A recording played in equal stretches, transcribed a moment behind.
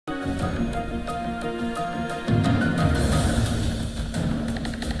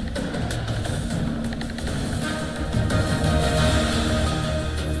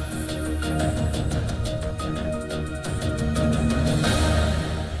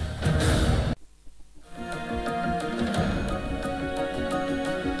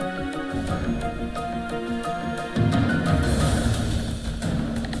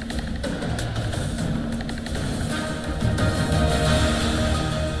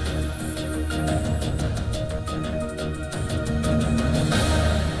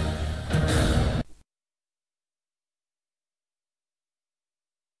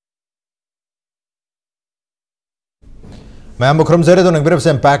मैं मुखरम जरे तो नगबरब से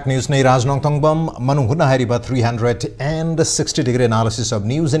इम्पैक्ट न्यूज़ ने राज नोंगथोंगबम मनुंग हुतना हैरिबा 360 degree analysis of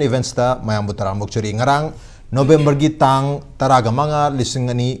news and events ता मयाम बुतराम मुक्चरी ngarang नवंबर की तांग तरागा मंगा लिसिंग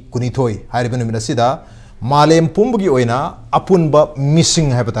अनि कुनिथोई हैरिबा नुमित असिदा मालेम पुंबगी ओइना अपुनबा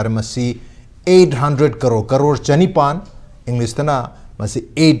मिसिंग है बतारे मसी 800 करोड़ चनिपान इंग्लिश तना मसी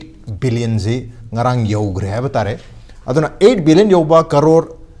 8 बिलियन जी ngarang योग्रे है बतारे अदुना 8 बिलियन योबा करोड़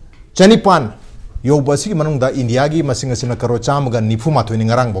चनिपान योबसी मनुंगदा इंडिया की मसिंग असिना crore चामगा निफुमाथोइनि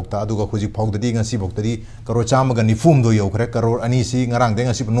ngarang bokta aduga khuji phogdadi ngasi boktadi crore चामगा निफुम दो योखरे करोड़ अनि सी ngarang de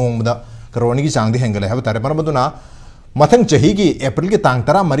ngasi नोंगदा करोड़ नि की चांगदि हेंगले है बतारे मरमदुना मथंग चही की अप्रैल के तांग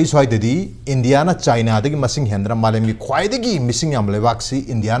तरा मरी स्वाइददी इंडिया ना चाइना दगी मसिंग हेंद्रा मालेम की ख्वाइदगी मिसिंग याम लेवाक्सी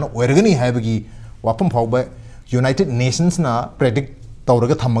इंडिया ना ओरगनी हैबगी वापम फावबे यूनाइटेड नेशंस ना प्रेडिक्ट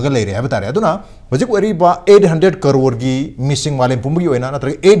तौरगा थमगा लेरे है बतारे अदुना हजिक ओरिबा 800 करोड़ की मिसिंग मालेम पुंबगी ओइना नत्र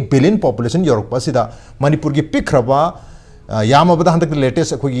 8 बिलियन पॉपुलेशन योरकपा सिदा मणिपुर की पिखरबा यामबदा हंतक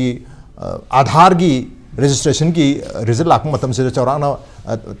लेटेस्ट अखोगी आधार की रजिस्ट्रेशन की रिजल्ट लाख मतम से चौराना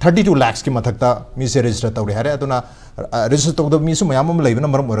 32 लाख की मथकता मी से रजिस्टर तौरे है अदुना रजिस्टर तौद मी सु मयाम लेबना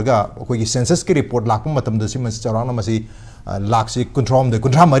मरम ओरगा अखोगी सेंसस की रिपोर्ट लाख मतम दसी मस चौराना मसी लाख से कुंट्राम दे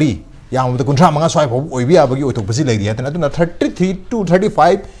कुंट्रा मरी यामद कुंट्रा मंगा स्वाइ भौ ओइबि आबगी ओथोपसि लेरि है अदुना 33 to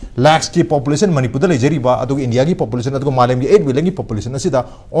 35 लाख की पॉपुलेशन मणिपुर लेजरीबा अदुग इंडिया की पॉपुलेशन अदुग मालेम की 8 बिलियन की पॉपुलेशन असिदा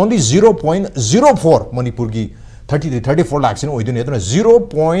ओनली 0.04 मणिपुर की 34 लाख सिन ओइदुने अदुना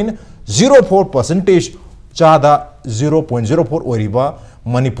 0.04% चादा 0.04 ओरिबा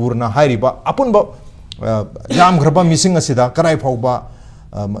मणिपुर ना हाइरिबा अपुनबा याम घरबा मिसिंग असिदा कराइ फावबा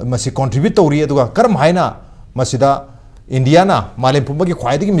मसि कंट्रीब्यूट तौरी अदुगा करम हाइना मसिदा इंडिया ना मालेम पुंबा की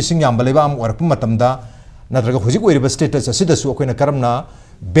ख्वाइदगी मिसिंग याम बलेबा आम ओरप मतमदा नत्रगा हुजिक ओइरिबा स्टेटस असिदसु अखोइना करमना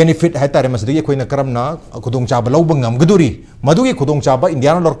बेनिफिट है तारे मसदगी अखोइना करमना खुदोंग चाबा लौबा ngamgduri मदुगी खुदोंग चाबा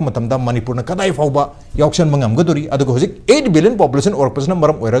इंडिया ना लौरक मतमदा मणिपुर ना कदाइ फावबा याउक्शन ngamgduri अदुगा हुजिक 8 बिलियन पॉपुलेशन ओरपसना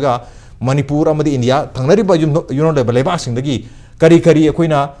मरम ओइरगा मणिपुर अमदि इंडिया थंगनरिबा यूनो लेबल लेबा सिंगदगी करी करी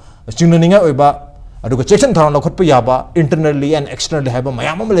अखोइना चिंगननिंगा ओइबा अदुगा चेक्शन थाना लखटप याबा इंटरनली एंड एक्सटर्नली हाइबा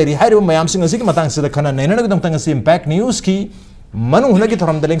मयाम लेरी हाइरिबा मयाम सिंग असि की मतंग से खना नैनन गदम तंग से इम्पैक्ट न्यूज़ की मनुंग हुना की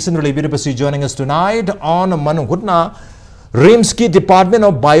थरम दलिंग सिन लेबिरबसी joining us tonight on मनुंग हुतना RIMS की डिपार्टमेंट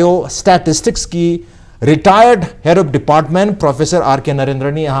ऑफ बायो स्टैटिस्टिक्स की retired head of department professor are के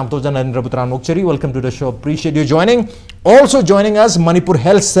नरेंद्र ने हम तो Narendra पुत्रान मुक्चरी welcome to the show appreciate you joining also joining us Manipur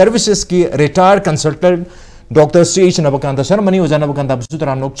health services की retired consultant Dr. Ch Nabakanta Sharma, Nabakanta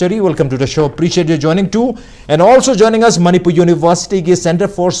Sharma, welcome to the show. Appreciate you joining too. And also joining us, Manipur University की Center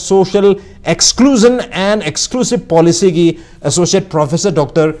for Social Exclusion and Exclusive Policy की Associate Professor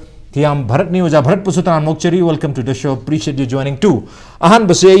Dr. Thiyam Bharat Nabakanta, welcome to the show. Appreciate you joining too. Ahan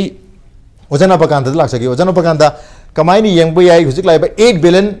basay Ch Nabakanta lak sagi. Ch Nabakanta kamai ni yang bu yai hujik lai 8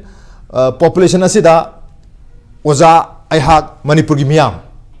 billion population asida oza aihak Manipur gi miyam.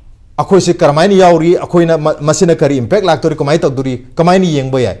 अखोई से करमाइनी याउरी अखोइना मसिना करी impact लागतोरी कमाई तकदुरी कमाइनी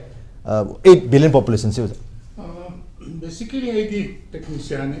येंगबा याय 8 billion population से basically ID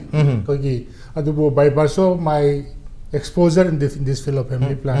technician है कोई अदुबो bye verso my exposure in this field of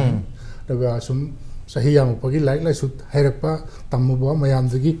family planning दगा सुम सही याम पगी लाइक लाइ सुत हैरपा तमुबो मयाम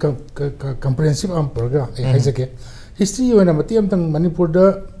दगी कंप्रिहेंसिव आम परगा हाइजके हिस्ट्री होना मतियम तंग मणिपुर द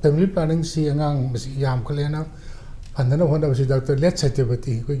फैमिली प्लानिंग सी अंगांग मसि याम खलेना फंदना होना बसी डॉक्टर लेट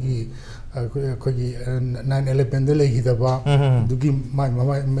सत्यवती कोई 9/11 दे लेहिदबा दुगी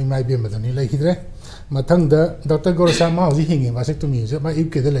माइ बे मदनी लेहिद्रे मथंग द डॉक्टर गोरसामा हजि हिंगे मासे तुमी जे मा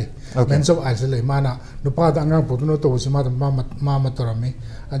इबके दे ले मेंस ऑफ आइस ले माना नुपा द अंगा पोतुनो तो बसी मा मतरमे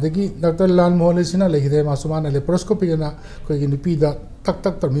अदगी डॉक्टर लाल मोहन सिना लेहिदे मासुमाना लेप्रोस्कोपी ना कोई नुपी द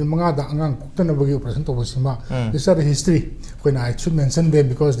तक तरमी मंगा द अंगांग कुक्तन बगी ऑपरेशन तो Basima this are the history कोई ना I should mention them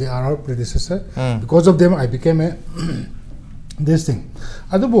because they are our predecessor because of them I became a this thing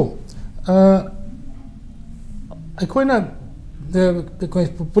adobo अखोइना the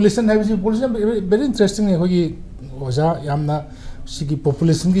population है पॉपुलेशन वेरी इंटरेस्टिंग है होगी ओजा यामना सिगी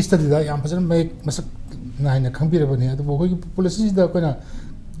पॉपुलेशन की स्टडी दा याम फजन मैं मसक नाइना खंबिरबनी अदबो होगी पॉपुलेशन दा Koyna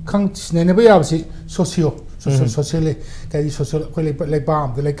khang ne ba ya si socially kai social ko le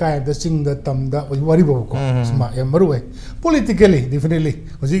pam de le kai da sing da tam da wari bo ko sma ya maru politically definitely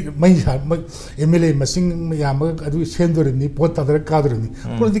hoji mai MLA masing ya ma adu sendor ni pot ta ka dur ni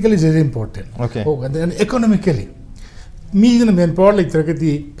politically is very important and then economically mi na men por like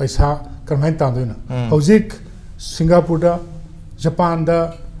tragedi paisa karmain ta do na hoji Singapore da Japan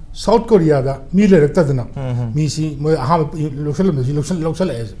da South Korea da mi le rakta dana mi si mo ha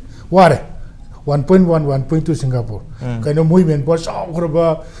local as ware 1.1 1.2 Singapore kaino moi men por so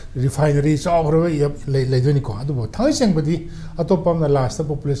khroba refinery so khroba le do ni ko adu bo thai seng badi atopam na last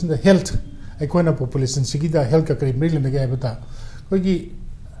population the health economic population sigi da health ka kri mri le ga bata ko gi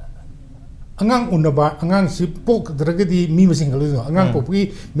angang unaba angang si pok dragadi mi masing galu angang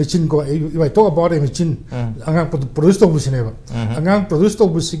popi machine ko I talk about a machine angang produce to busine angang produce to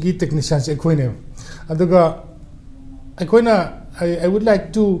busigi technicians ekoine aduga ekoina I would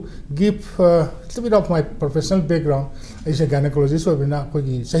like to give a little bit of my professional background as a gynecologist so bina ko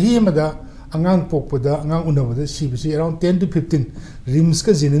gi sahi mada angang pokpoda angang unaba si around 10 to 15 rims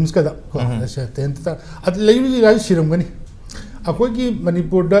ka jinims ka da sa 10 ta at lewi ga siram gani akogi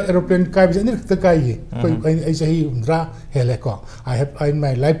Manipur da aeroplane kai bisani ta kai ai sahi umra heleko I have in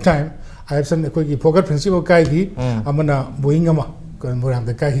my lifetime I have some akogi pocket principle kai gi amana Boeing ama kan moram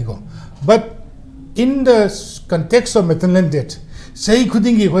da kai go but in the context of maternal death sahi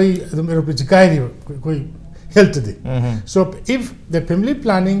khudingi hoi aeroplane kai koi health de so if the family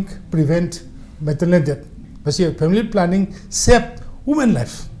planning prevent maternal death basi family planning save women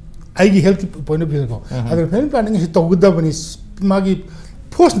life I health point of view go other family planning is to good bani magi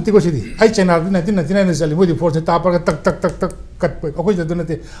force nti ko sidi I China 1999 sali mo di force ta par tak kat ko ja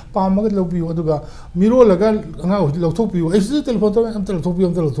donate pa ma lo bi oduga miro laga anga lo thok bi I su telephone to am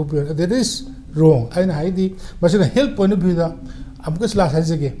thok bi that is wrong I na di but the health point of view da amko sla sa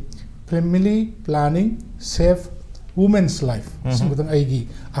jage family planning save women's life singutang ai gi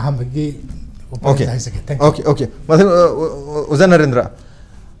aham gi okay mathan uzan Narendra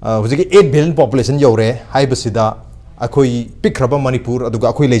hujiki 8 billion population yore haibasida akoi pikraba Manipur aduga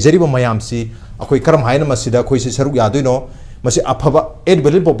akoi lejariba mayamsi akoi karam haina masida akoi se saruk yadoino masi aphaba 8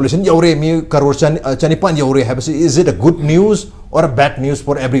 billion population yore mi karor chanipan yore habasi is it a good news or a bad news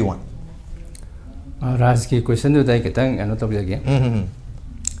for everyone Raj ki question do dai ketang ano to bia ge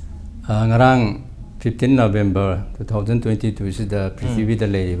ngarang 15 November 2022 is the prithvi da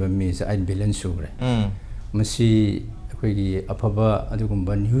leriba mi 8 billion sure masi akoi aphaba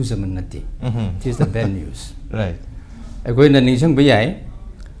adugumba news amanati it is the bad news right akoi na ningsang bayai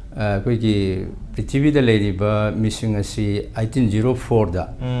akoi ki prithvi da leriba missing asi 1804 da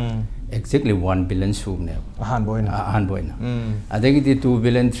exactly 1 billion sumne han boina adagi di 2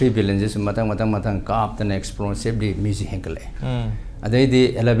 billion 3 billion just matang kap the explosively misi henkale adai di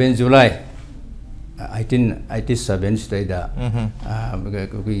 11 July 1887 stay da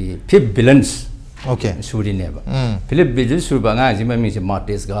 5 billions okay suri neba philip billions surba nga jima mi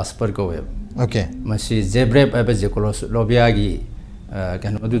martes gasper ko web okay masi zebrep aba jekolos lobiagi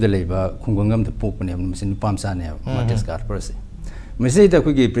kan odu de leba khungongam de pok ne masi nupam sa ne martes gasper se masi da ku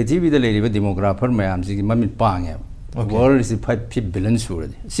gi prithvi de leba demographer mayam si mamit pang world is 5 billion suri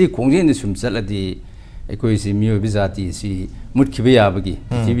si khongjin de sum chaladi ekoi si mio bizati si mutkhibe yabagi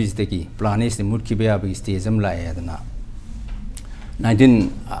prithvi ste ki planet se mutkhibe yabagi stage am la ya dana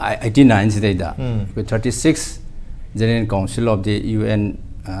 1989 se da 36 General Council of the UN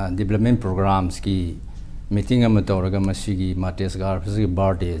development programs ki meeting am toraga masigi mates gar phasi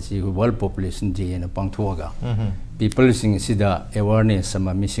birthday si world population day na pangthoga people sing sida awareness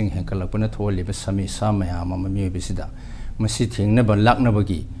sama missing henkalapuna tholi ba sami samaya ma mi bisida masi thingna ba lakna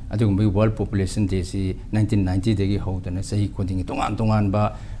bagi adugum world population day si 1990 degi hodana sahi koding tongan ba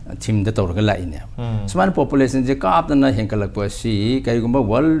thim da toraga la ine small population je kaapna henkalakpa si kaigumba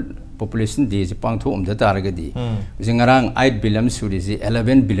world population day si pangtho da taragadi jingarang 8 billion suri si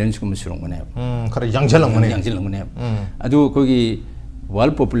 11 billion kum surungane khara yangjalang ne adu kogi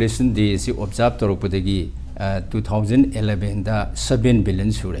world population day si observe torokpodagi 2011 da 7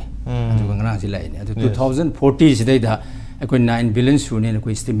 billion sure adu ngarang si lai ne adu 2040 sidai da akoi 9 billion sure ne ko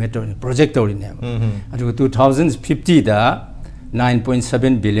estimate project tori ne adu 2050 da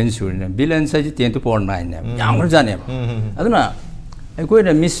 9.7 billion sure ne billion sai 10 to power 9 ne yang ja ne aduna akoi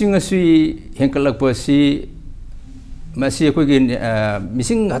na missing asi henkalakpa si masi akoi gi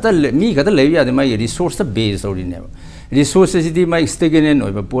missing gata mi gata lewi ya de mai resource based tori ne resources di mai stagnant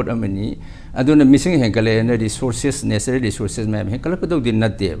oi ba port amani aduna missing henkale na resources necessary resources ma henkalakpa do din na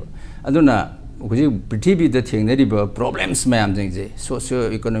de aduna kuji prithvi da thengna ri problems mayam jing je socio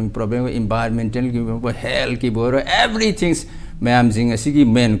economic problem environmental ki health ki bo everything ma'am Singh असि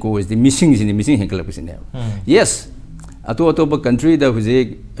main कोज दी missing सिनी missing हेंकल पसिने yes अतो country दा हुजे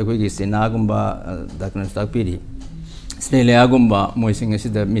अखोई गी सेना गुंबा दाकन stock Piri Australia gumba moising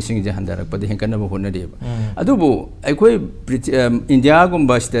asida missing jahandara padi henkana bo honade adubu akhoi India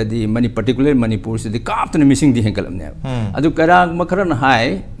gumba study mani particular Manipur study kaptana missing di henkalam ne adu karang makaran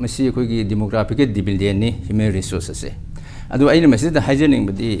hai masi akhoi gi demographic dividend ni human resources se adu aina masi da hygienic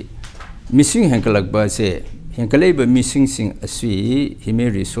badi missing henkalak ba se henkalai ba missing sing aswi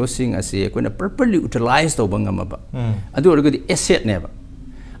human resourcing ase akhoi na properly utilize to bangama ba adu orgadi asset ne ba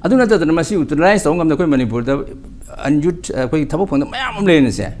adu na ta masi utilize to ngam da khoi Manipur da unjust koi thabo phang mayam lein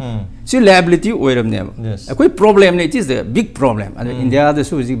se si liability oiram ne koi problem ne it is a big problem and India the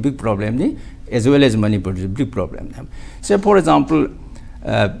so is a big problem ni as well as Manipur is a big problem say for example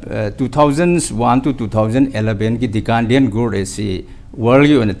 2001 to 2011 ki Decandian growth is world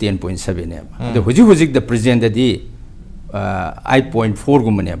you on 10.7 ne the huji the president the 8.4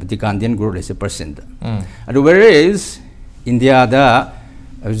 gumane Decandian growth is a percent and whereas India the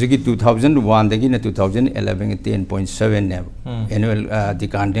 2001 dagi na 2011 10.7 ne annual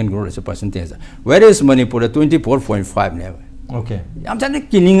Decandian growth as a percentage whereas Manipur 24.5 ne okay am tan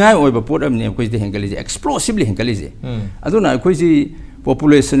kiningai oi ba pot am ne koi de hengalize explosively hengalize aduna koi si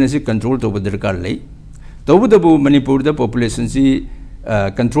population is control to badar kar lei to bu Manipur da population si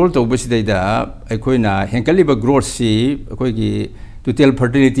control to basi da koi na hengali ba growth si koi gi total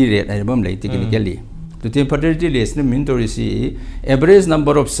fertility rate ai bam lei technically the fertility rate ne mean to see average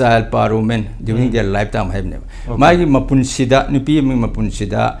number of child per woman during their lifetime have never magi mapun sida nupi mapun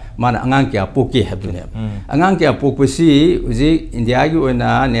sida man angang kya poke have ne angang kya pok si uji India gi oina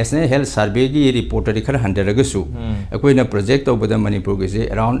national health survey gi report ri khar 100 ga su akoi na project to bada Manipur gi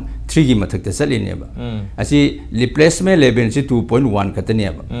around 3 gi mathak ta sali ne ba asi replacement level si 2.1 khat ne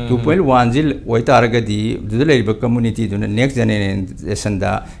ba 2.1 jil oi tar ga di du le ba community du next generation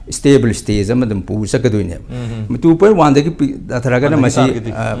da stable stage amadam pu sak 2.1 dagi atharaga na masi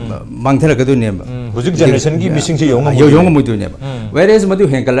mangthara kadu ne hujik generation gi missing se yong mu du ne whereas madu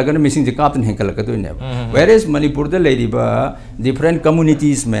henkalaga na missing je kapten henkalaga kadu ne whereas Manipur da leiri ba different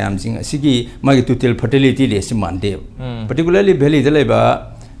communities mayam sing asigi magi total fertility rate si mande particularly valley da leba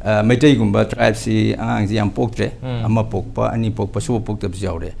Maitai gumba tribes si angang si am poktre amma pokpa ani pokpa su pokta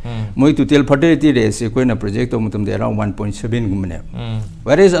bjaure moi total fertility rate se koi na project mutum de around 1.7 gumne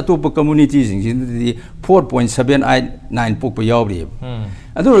whereas atop communities in 4.789 pokpa yawri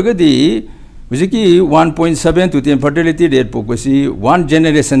adu ragadi wiziki 1.7 to 10 fertility rate pokpa si one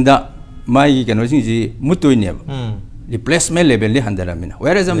generation da mai kano sing ji mutoi ne replacement level le handara mina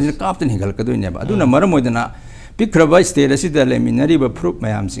whereas am captain higal kadu ne adu na maram modana pikraba state asi da leminari ba proof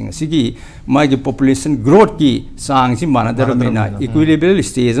mayam sing asigi magi population growth ki sang si manadarmina equilibrium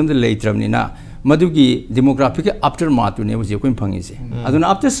stage am the lateramni na madugi demographic aftermath ne je ko phangi se aduna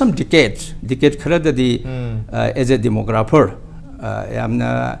after some decade khara da di as a demographer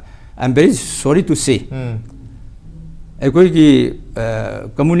I'm very sorry to say ekoi ki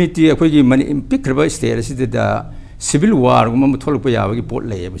community ekoi ki pikraba state asi da civil war gum tholpa yawagi pot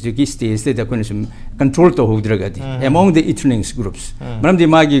lay ki stage te ko nisum control to hodragadi among the ethnic groups manam di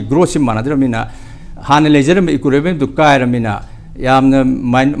magi growth sim manadramina han lejeram equilibrium to kairamina yamna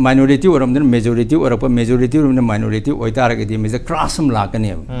minority or majority or majority or minority oitaragadi me crasam lakane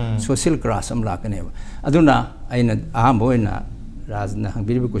social crasam lakane aduna aina ahamboina rajna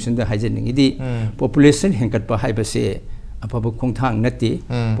hangbiri question da hygienic idi population henkat pa haiba se apaba khongthang nati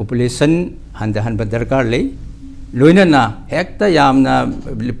population handa han badarkar lei loina na hekta yamna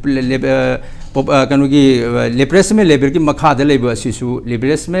kanugi replacement level ki makha da leba sisu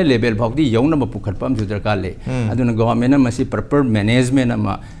replacement level bhawdi yongna ma pukhat pam ju darkar le aduna government na masi proper management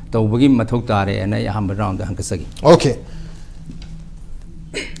ma tawbagi mathok tare na yaham round da hankasagi okay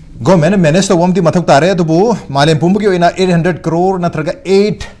government manage to wamti mathok tare to bu malem pumbu ki oina 800 crore natraga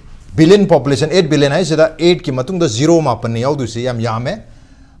 8 billion population 8 billion hai sida 8 ki matung da 0 ma pan yaudu se yam yame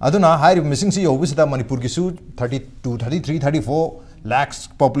aduna high missing si yobu sida Manipur ki su 32 33 34 lakhs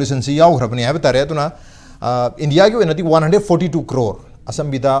population si yaw hrabni have tare aduna India ki enati 142 crore asam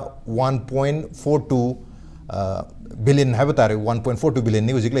bida 1.42 billion have tare 1.42 billion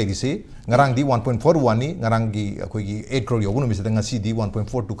ni ujik legi si ngarang di 1.41 ni ngarang gi koi gi 8 crore yobu no misida ngasi di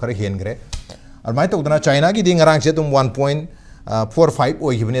 1.42 khare hen gre armai to udana China ki di ngarang se tum 1.45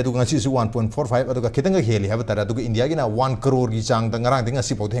 oi gibne adu ngasi su 1.45 adu ka kitanga heli have tare adu India gi na 1 crore gi chang da ngarang di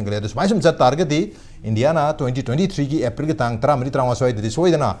ngasi pot hengre adu smai sum chat target di India na 2023 ki April ki tang 30 30 soi di soi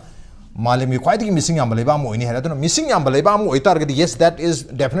dana malemi khwai di missing am leba mo ini hera adu missing am leba mo oi target yes that is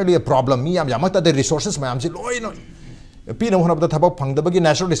definitely a problem mi am yamakta the resources ma am si loi no pina hona da thaba phangda bagi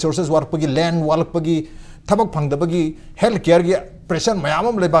natural resources work pagi land work pagi थबक फंगदबगी health care की pressure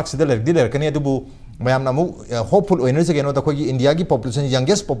मयाम लेबाक सिदा लेरकनी अदुबु मयाम नामु hopeful ओइनर से केनो तखोगी India की population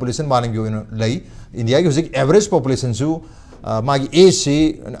youngest population मानंग यो लई India की हुजिक average population सु मागी एज से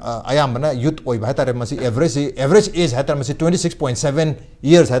अयामना यूथ ओइबा हतारे मसी एवरेज एज हतारे मसी 26.7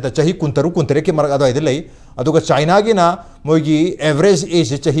 इयर्स हता चाही कुंतरु कुंतरे के मरग अदो लई अदुगा चाइना की ना मोगी एवरेज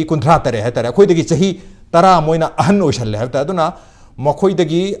एज चाही कुंथरा तरे हतारे खोइदगी चाही तरा मोइना अहन ओइसले हता अदुना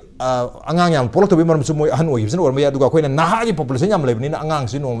मखोइदगी अंगांग याम पोलक्तबि मरमसु मोइ अहन ओइबसन ओरमया अदुगा खोइना नाहागी पॉपुलेशन याम लेबनिना अंगांग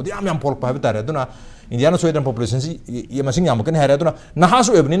सि नोमदि याम पोलक हतारे अदुना इंडिया सोयदन पॉपुलेशन से ये मसिंग याम कन है अदुना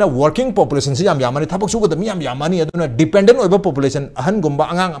नहासु एबनिना वर्किंग पॉपुलेशन से यामानी थबक सुगदमी यामानी अदुना डिपेंडेंट ओइबा पॉपुलेशन अहन गुंबा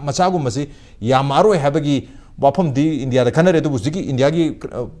अंगांग मचागुम मसी यामारो हैबगी वाफम दी इंडिया दा खनरे दुबु जिकी इंडिया की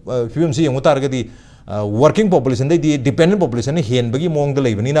फिल्म से यंगु तारगदी वर्किंग पॉपुलेशन दे डिपेंडेंट पॉपुलेशन ने हेनबगी मोंग द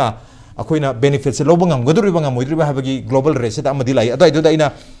लेबनिना अखोइना बेनिफिट से लोब ngam मोइद्रिबा हैबगी ग्लोबल रेट से अमदि लाई अदो इना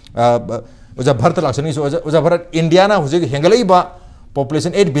ओजा भारत लासनी ओजा भारत इंडिया ना हुजे हेंगलैबा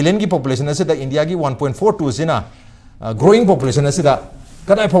पॉपुलेशन 8 बिलियन की पॉपुलेशन असिदा इंडिया की 1.42 सिना ग्रोइंग पॉपुलेशन असिदा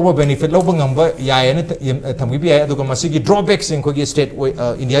कदाय फाव बेनिफिट लोब ngam यायने थमगी बि याय अदुगा मसिगी ड्रॉबैक सिंग खोगी स्टेट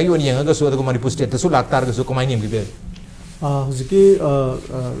इंडिया की ओन यंगा सु अदुगा मणिपुर स्टेट तसु लाक्तार गसु कमाय नेम बि हुजिकी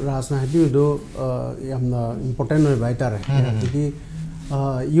राजना हैबि दो यामना इंपोर्टेंट होय बाय तारे हुजिकी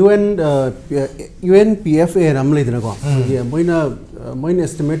UNPFA राम लेदना को मोइन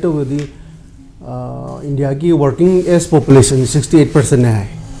एस्टिमेट होदी इंडिया की वर्किंग एज पॉपुलेशन 68% है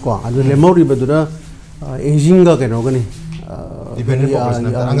को अदु लेमोरी बदुरा एजिंग का केनो गनी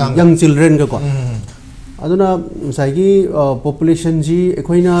यंग चिल्ड्रन का को अदुना साइगी पॉपुलेशन जी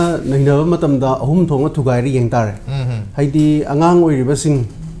एखोइना नैनबा मतमदा अहुम थोंगा थुगाइरी यंग तारे हाइदी अंगांग ओइरिबसिंग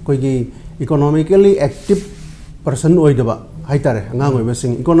कोइगी economically active person ओइदबा हाइतारे अंगांग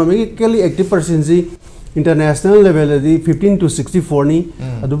ओइबसिंग economically active person ji international level 15 to 64 नि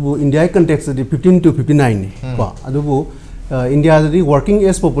अदुबु इंडिया कंटेक्स्ट 15 to 59 नि को अदुबु इंडिया दि वर्किंग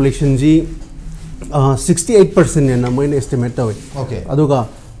एज पॉपुलेशन जी 68% ने मोइन एस्टिमेट तवे ओके अदुगा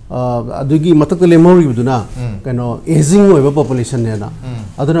अदुगी मतक लेमोरी बुदुना कनो एजिंग ओइबा पॉपुलेशन ने ना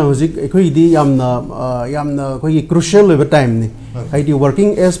अदुना हुजिक एखोइदी यामना कोई क्रुशियल ओइबा टाइम नि हाइदी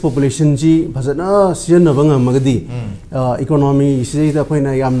वर्किंग एज पॉपुलेशन जी फजना सिजनबा ngam इकोनॉमी सिदा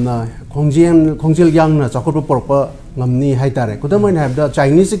Koyna यामना खोंजेल यांगना चाखोप पोरपा ngamni haitare kudamoin habda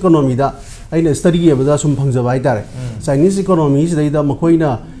Chinese economy da aina study abada sum phangjaba haitare Chinese economy sida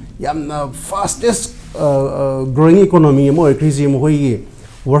makoina yamna fastest growing economy mo increase mo hoi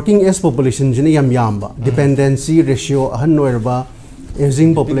working age population jine yamba dependency ratio ahan noirba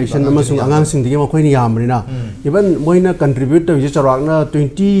aging population amasung angang sing dige makoini yamrina even moina contribute to charakna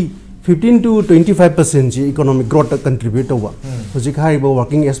 15 to 25% ji economic growth contribute to ba hojik haiba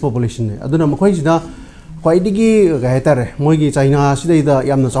working age population ne aduna makoi sida kwaidigi gaitare moigi China sida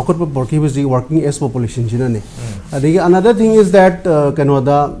yamna chakot porki buji working age population jina ne adigi another thing is that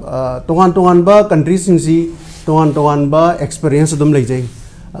kanoda tongan ba countries sing si tongan ba experience dum lai jai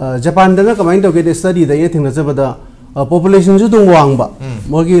Japan da kamai to get study da ye thingna jabada population ju dung wang ba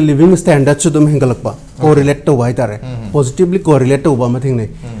mogi living standard chu dum hengalak ba correlate to gaitare positively correlate to ba ma thing ne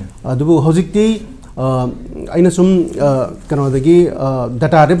adubu hojikti aina sum kanodagi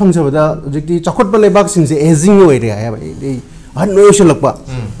data re phangchabada hojikti chakot ba lebak sing se aging area ya bai han no shalakpa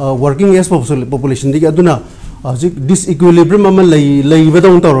working age population digi aduna hojik disequilibrium ama lei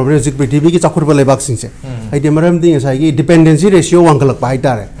badong tawro hojik prithvi ki chakot ba lebak sing se haide maram ding sai gi dependency ratio wangalak pa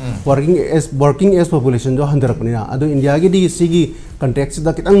haitare working age population jo handarak panina adu India gi di sigi context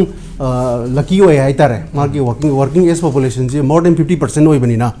da kitang lucky way haitare magi working age population ji more than 50% oi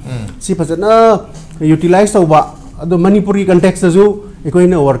banina si phajana utilize tawba adu Manipuri context ju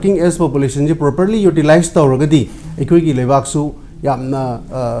ekoina working age population ji properly utilize tawragadi ekoi gi lebak su yamna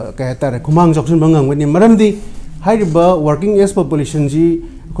ka haitare khumang joksun bangang wani maramdi hairiba working age population ji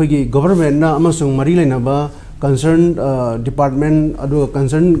ekoi gi government na amasung mari laina ba concerned department adu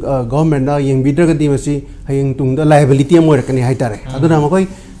concerned government na yeng bidra ga masi hayeng tungda liability mo rakani haitare aduna makoi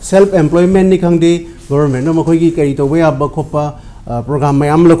self employment ni khangde government na makoi gi kai to we ab khopa program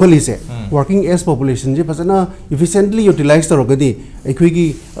mayam locally se working age population ji phasana efficiently utilize tarogadi ekhui gi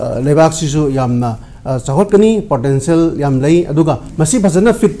lebak sisu yamna chahot kani potential yam lei aduga masi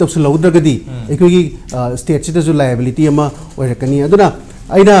phasana fit to sulodagadi ekhui gi state sida ju liability ama oirakani aduna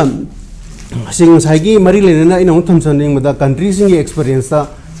aina sing saigi mari lena ina thamsaning mada countries in experience ta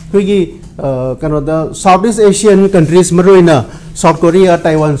koigi kanoda Southeast Asian countries maroina South Korea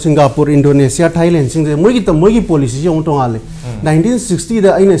Taiwan Singapore Indonesia Thailand sing moigi policy jong tongale 1960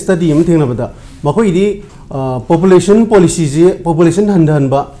 da ina study am thingna bada makoi di population policy ji population handan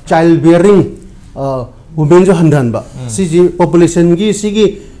ba child bearing women jo handan ba si ji population gi sigi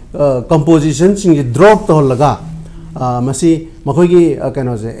composition sing drop to laga masi makogi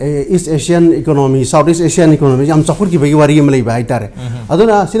kano se East Asian economy Southeast Asian economy am chakur ki bagi wari malai ba itare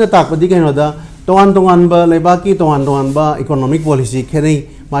aduna sina takpadi kano da tongan tongan ba lebaki tongan ba economic policy khenai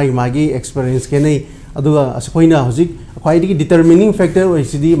magi experience khenai aduga askoina hojik khwaidi determining factor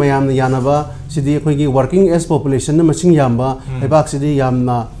oisidi mayam na yanaba sidi khoigi working age population na masing yamba lebak sidi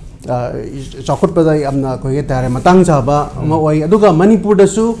yamna chakut pada yamna khoige tare matang chaba ma oi aduga Manipur da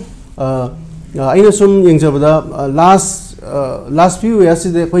su aina sum yengjabada last few years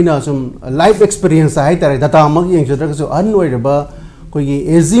de khoina sum life experience hai tare data mak yengjadra su unwide khoigi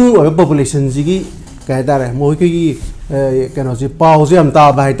aging oi population jigi kai tare moi khoigi kano si pause am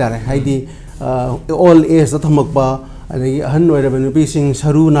ta ba hai tare haidi all age thamakba adagi ahan oiraba nupi sing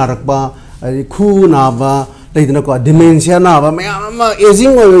saru narakba adi khu naba leidna ko dementia naba mayam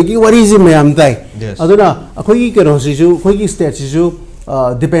aging oigi wari ji mayam tai aduna akhoi kano si ju khoi state si ju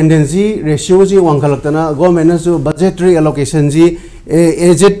dependency ratio ji wangkalaktana government su budgetary allocation ji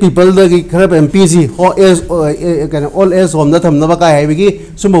aged people da gi kharap MP ji all age home da thamna ba kai haibigi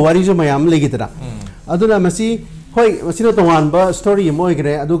sum wari ju mayam legitra aduna masi hoi masina tongan ba story moi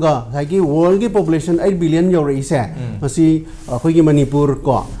gre aduga haigi world gi population 8 billion yore ise masi khoi gi Manipur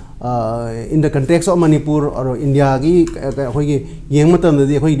ko in the context of Manipur or India gi khoi gi yeng matam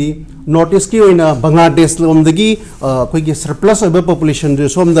da khoi di notice ki oina Bangladesh lom da gi khoi gi surplus of population de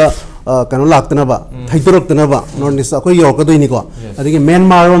som da kanu laktana ba thaidorok ba notice khoi yo ka doini ko adigi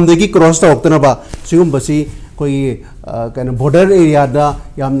Myanmar rom da gi cross talk tana ba sigum basi koi kind of border area da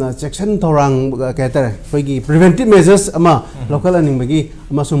yamna section thorang kaitare koi gi preventive measures ama local aning bagi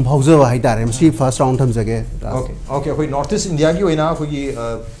ama sum phauja wa haitare msi first round tham jage okay koi north east India gi oina koi gi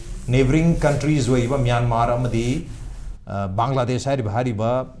neighboring countries wai ba Myanmar amadi Bangladesh hari bahari ba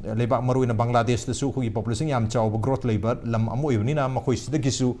leba maru ina Bangladesh da su koi population yam chaw growth labor lam amu ibni na makoi sida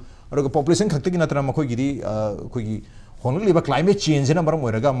gisu aro population khakti gi natra makoi gi di koi gi honli liba climate change na maram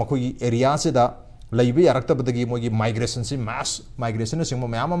oiraga makoi area se da laibi yarakta badagi mogi migration si mass migration sing mo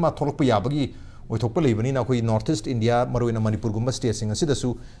mayam ma tholok ya bagi oi thokpa leibani na koi north east India maroina Manipur gumba state sing asida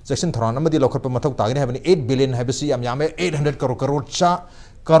su section thorana madi lokhat pa mathok tagine habani 8 billion habasi yam yam 800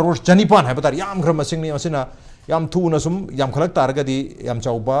 crore chanipan habatar yam gram sing ni asina yam thu na sum yam khalak taragadi yam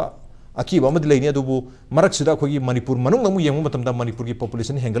chauba akiba amad leini adubu marak sida koi Manipur manung namu yemu matam da Manipur gi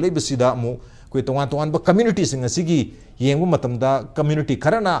population hengalai bisida mu koi tongan ba community sing asigi yemu matam da community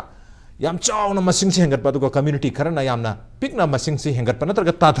karana yam chaw na masing si hengat pa duga community karana yamna pik na masing si hengat pa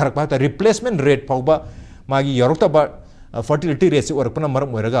natraga ta tharak pa replacement rate pauba magi yorokta ba fertility rate si orak pa na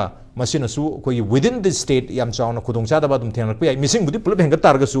maram oiraga masina su koi within the state yam chaw na khudong cha da ba dum thengak pa missing budi pulap hengat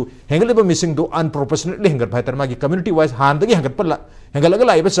targa su hengal ba missing do unproportionately hengat pa tar magi community wise han dagi hengat pa hengalaga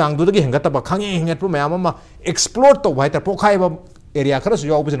lai ba chang du dagi hengat ba khange hengat pa mayam ma explore to ba tar pokhai ba area khara su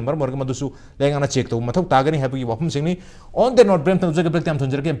yaw bujin mar morga madusu lengana check to mathok tagani habi wafum singni on the not brem tam jaga brem tam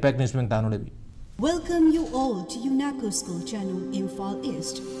thunjer ke impact news tano lebi. Welcome you all to UNACO School Channel Imphal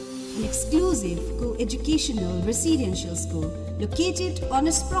East, an exclusive co-educational residential school located on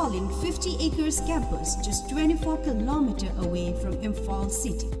a sprawling 50 acres campus just 24 kilometers away from Imphal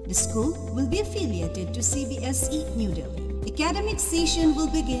city. The school will be affiliated to CSSEIP New Delhi. Academic session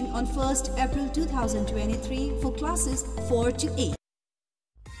will begin on 1st April 2023 for classes 4 to 8.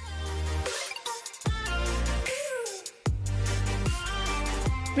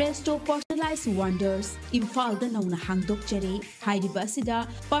 Presto personalized wonders Imphal da nauna hangdok jare hairiba sida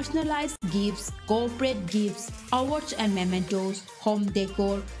personalized gifts, corporate gifts, awards and mementos, home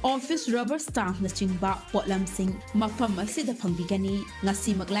decor, office rubber stamp na chingba potlam sing mafam asida phangbigani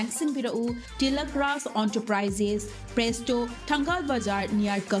ngasi maglangsing birau Tilak Ras Enterprises Presto Thangal Bazar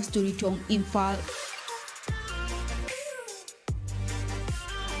near Kasturi Thong Imphal.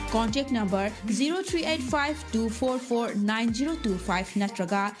 Contact number 0385-244-9025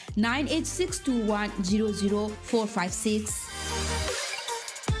 natraga 98621-00456.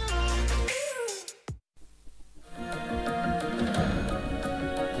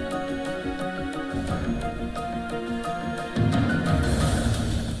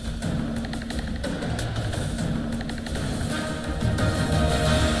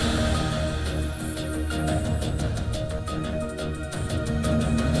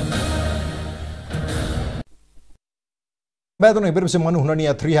 Badan ibir se manuhna ni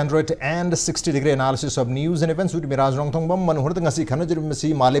 360-degree analysis of news and events with Raj Nongthombam manuhna ngasi khana jir masi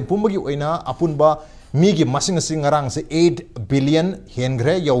male pumbagi oina apunba migi masing sing ngarang se 8 billion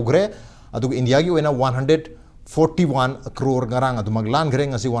hengre yogre adu India gi oina 41 crore ngarang adumag lan gre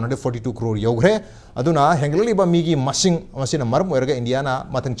ngasi 142 crore yogre aduna henglali ba migi masing masina maram oiraga India na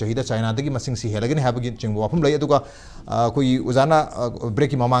matang chahida China dagi masing si helagin habagi chingwa phum lai aduga koi uzana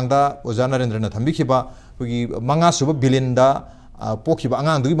break mamangda uzana Narendra na thambi ba koi manga suba billion da pokhiba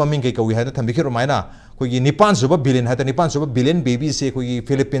angang dugi maming kai kawi hada thambi khiro maina koi nipan suba billion hata nipan suba billion baby se koi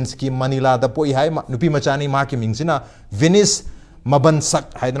Philippines ki Manila da poi hai nupi machani ma ki mingsina Venice maban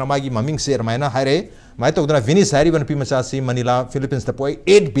sak haidna magi maming se maina haire mai to dana Venice hari ban pi macha si Manila Philippines ta poi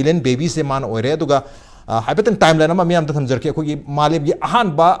 8 billion baby se man oire duga haibatan timeline ma miam ta thamjar ke ko gi malib gi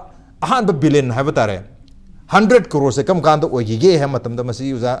ahan ba billion haibatare 100 crore se kam kan do ogi ge ha matam da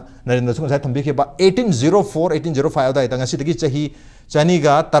masi uza Narendra sung sai thambi ke ba 1804 1805 da itanga si dagi chahi chani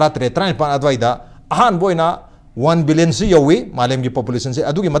ga 33 pan adwai da ahan boina 1 billion se yowi malem gi population se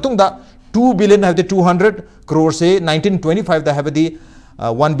adugi matung da 2 billion have the 200 crore se 1925 da have the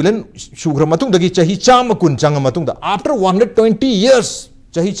 1 billion sugra matung dagi chahi cham kun chang matung da after 120 years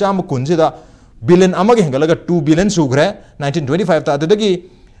chahi cham kun se da billion amage hengalaga 2 billion sugra 1925 ta adagi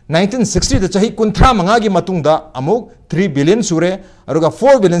 1960 da chahi kunthra manga gi matung da amuk 3 billion sure aruga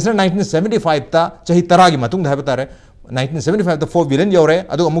 4 billion se 1975 ta chahi tara gi matung da habitare 1975 da 4 billion yore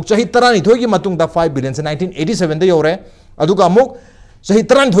aduga amuk chahi tara ni thoi gi matung da 5 billion se 1987 da yore aduga amuk chahi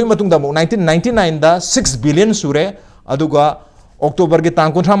tara ni thoi matung da amuk 1999 da 6 billion sure aduga October ke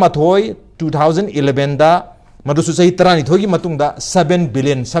tang kunthra mathoi 2011 da madusu chahi tara ni thoi gi matung da 7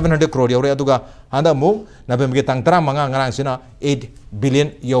 billion 700 crore yore aduga handa amuk November ke tang tara manga ngarang sina 8 billion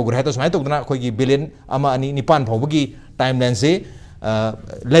yogre ha to smai tokdana khoi gi billion ama ani nipan phawgi timeline se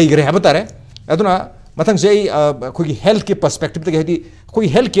leigre habatare aduna mathang se khoi gi health ke perspective te hedi khoi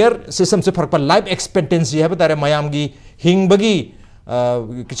health care system se pharpa life expectancy habatare mayam gi hingbagi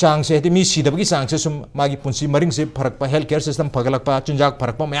chang se hedi mi sidabagi chang se sum magi punsi maring se pharpa health care system phagalakpa chinjak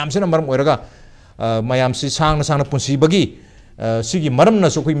pharpa mayam se maram oiraga mayam se sang punsi bagi sigi maram na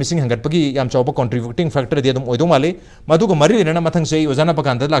so khoi missing hangat pagi yam chawba contributing factor de dum oidong male maduga mari rena mathang sei ozana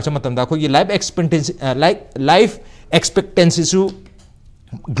pakanda lakcha matam da khoi life expectancy su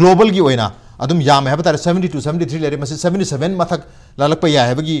global gi oina adum yam ha batare 72 73 lere masi 77 mathak lalakpa ya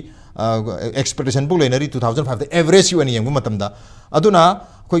ha bagi expectation bu lenari 2005 the average you ani yang matam da aduna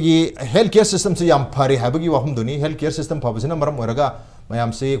khoi gi health care system se yam phare ha bagi wahum duni health care system phabasina maram oraga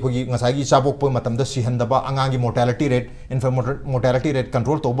mayam se khoi ngasagi chabok po matam da sihandaba angangi mortality rate infant mortality rate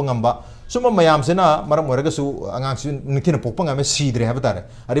control to bangamba suma mayam se na maram oraga su angang si nithina pokpanga me sidre ha batare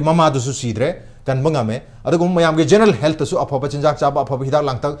ari mama du su sidre kan bangame adugum mayam ge general health su apha chinjak chaba apha hidak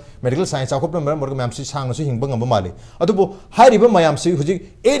langtak medical science akop na maram mayam si sang su hingbangamba mali adubu hairiba mayam si huji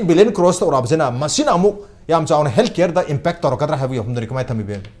 8 billion cross to rabsena masina amuk yam chauna health care da impact to kadra have yom ndri kamai thami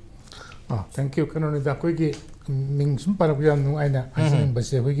be thank you kanoni da koi gi ming sum para ku yam nu aina asin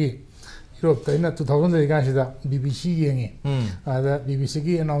base koi gi Europe ta ina 2000 de ga sida BBC yengi ada BBC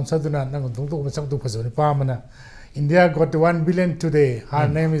gi announce aduna nang dong to masak to phasoni pa mana India got 1 billion today. Her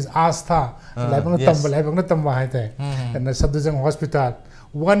name is Astha. Laibang tamba hai tai. And Sabdujang Hospital.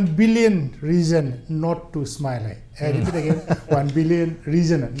 1 billion reason not to smile. I repeat again. 1 billion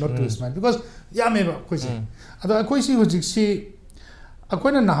reason not to smile. Because ya me ba koi si. Ado koi si hojik si.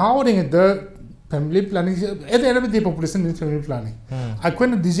 Akoi na nahawring the family planning. At the end of the population is family planning. Akoi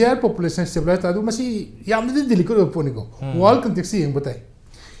na desire population stabilize. Ado masi ya me the delicate oponi ko. World context yang batai.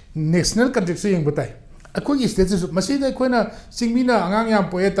 National context yang batai. Akoi status masih dah na singmina angang yang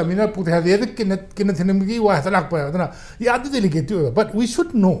poe tamina putih hati itu kena thenamgi wah talak poe adana ya ada delicate but we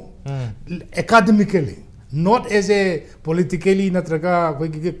should know academically not as a politically natraga koi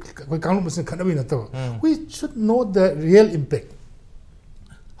kaunu mesin khana bhi nato we should know the real impact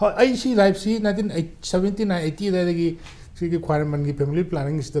I see life see 1979 80 dagi sigi requirement gi family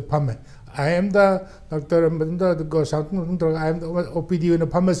planning is the pharma I am the Dr. Mandra the go south I am the OPD in a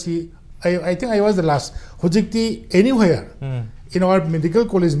pharmacy I think I was the last. Hojikti anywhere in our medical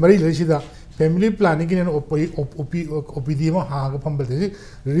college, Mari Rashida, family planning in an OPD, Haga Pambal,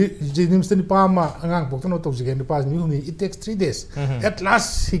 Jims Pama, Angang Pokano Toxic and the past new it takes 3 days. At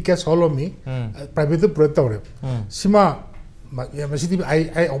last, he gets hold of me, private protocol. Sima,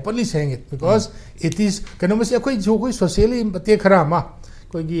 I openly saying it because it is Kanomasi Akoi socially, but take Karama.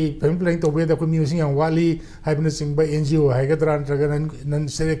 Koi family planning to be the community and Wali happening by NGO, Hagadran, non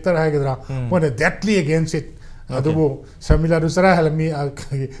selector Hagadra, one deadly against it. Adubo, Samila Dusara Halami,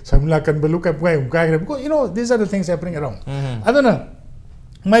 Samila can be look up where because you know, these are the things happening around. I don't know.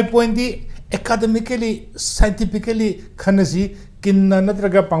 My point is academically, scientifically, Kanasi,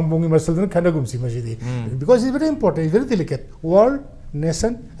 Kinanatraga Pambungi Masaldan Kanagumsi Majidi. Because it's very important, it's very delicate. World,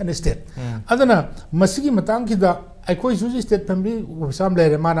 nation, and state. Adana, Masigi Matanki da I quite use state family some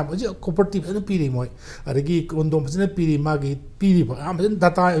later man cooperative and piri moi adagi kondom phasna piri magi piri ba am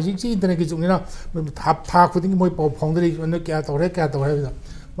data using internet ki jungna tha khuding moi paw phongdri on kya tawre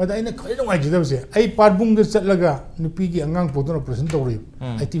but I don't like to say I parbung the setlaga nupi gi angang podon operation tawri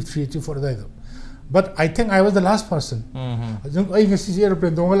I think 3 4 but I think I was the last person. I guess this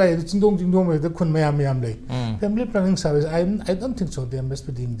airplane don't like jingdong with the kun mayam lay. Family planning service, I don't think so. They are best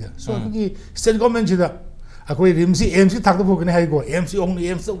doing there. So I state government jida. Akoi MC talk about can go. MC only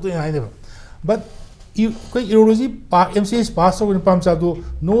MC doing I never. But you MC is passed over in Pamsado,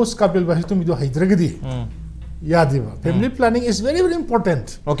 no scalpel by to me to Hydragadi. Yeah, family planning is very, very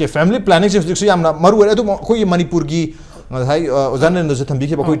important. Okay, family planning is Maru Manipurgi. Ozan and the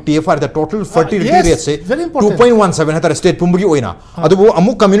Tambiki TFR, the total fertility rate say 2.17 at state Pumbugi Oina.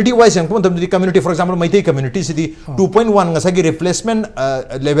 Amu community wise and the community, for example, my community city 2.1 Nasagi replacement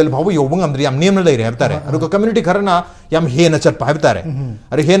level Babu Yobungam, the name Layre, community Karana, Yam Hena Chat Pavtare.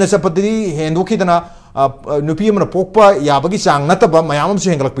 Hena Sapati, Hendukitana, Nupium Popa, Yabagi Sang, Nataba, Mayam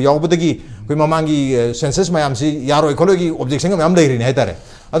Sing like Yobudagi, Kumamangi census Mayamsi, Yaro ecology objection of Amday in Hetare.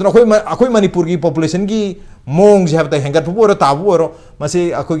 Akoi Manipuri population ki mongs have the hangar pupura tabu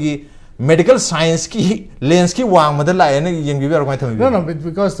masi akogi medical science ki lens ki wang madala and young people are going to no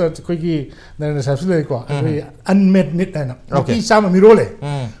because that quickie then is absolutely unmet need and okay some mirole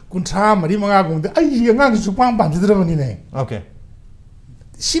kuntra marimanga gum the young supang bam okay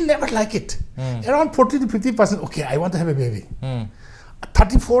she never like it around 40 to 50%. Okay, I want to have a baby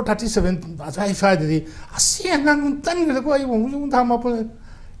 34 37 as I tried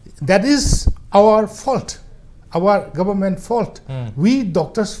that is our fault, our government fault, we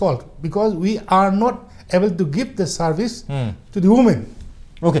doctors' fault, because we are not able to give the service to the women.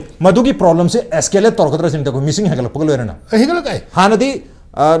 Okay, Madugi problems escalate torkotras into missing Hagalapolarana. Hanadi,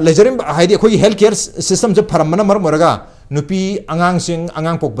 Legerim Heidi healthcare systems of Paramana Maraga, Nupi, Angang Sing,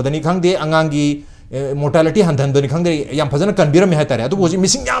 Angang Pok, Badani Kangde, Angangi, mortality Hantan Kangde, Yampazana Kanbira Mehatari. That was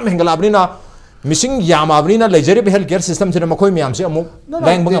missing Yam Hengalabrina. Missing Yamabrina leisure healthcare system in Makoi Miamsi,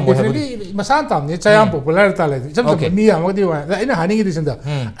 Bang definitely Masantam, Chayam popular talent. Me, I'm what you in a honey is in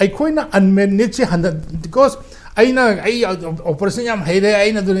the I coin unmet niche because I know operation Yam Hede,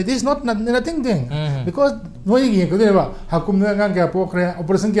 I know it is not nothing thing because no you can never Hakumanga Pokre,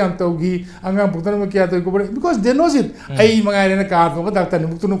 Operation Yam Togi, Angam Putanaka, because they knows it. I in a car over that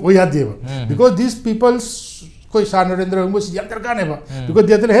time because these people. Narendra was younger because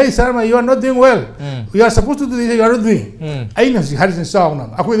they said, hey, Sharma, you are not doing well. We are supposed to do this, you are not doing. I know she has in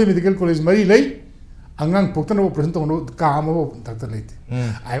Sauna. Aku the medical college, Marie Lay, Angang Putano present on Kamo, Dr. Late.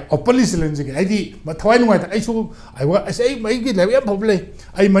 I openly challenge it. But why not? I say, my good, I am probably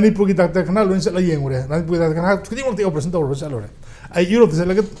I Manipuri Dr. Canal, and Manipur can have 20 of the operation over salary. I Europe the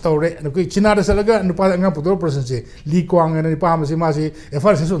Salagat Tore and China the Salaga and the Padanga Puto person, Li Kwang and the Pamasi Masi, a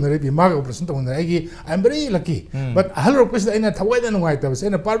first on the Rapi Mago present on the Agi. I'm very lucky. But I request in a Tawai and White House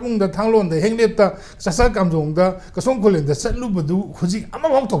and a Parbung the Tanglon, the Hengleta, Sasakam, the Kasonkolin, the Salubudu, Huzi, I'm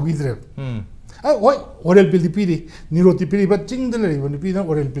about to be there. Why oral pill piri, neurotipiri, but ching the when you pee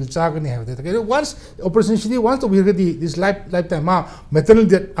oral pill chagani have that. Once operation city wants to be ready this lifetime, maternal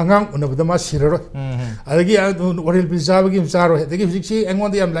that angang on the mas shiro. Again, oral pill chagim saro, they give 60 and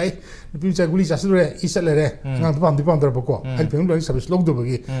one day I'm like the pinch aguli asure, isalere, not the pound of Boko. I think like some slow to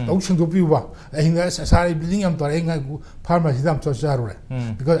begin. Ocean to Piva. I think that's a sorry building I'm talking Parma to Saro.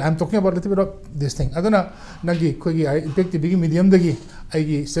 Because I'm talking about a little bit of this thing. I don't know, Nagi, Kogi, I picked the big medium dagi.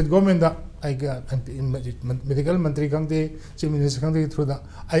 I said government I got medical mantri kangte, chief minister kangte through that.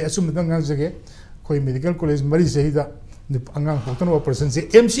 I assume the Gangang Koi medical college Marie Sehida, the Angang Hotan person say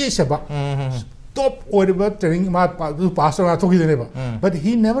MCA Shaba. Top whatever training pastor but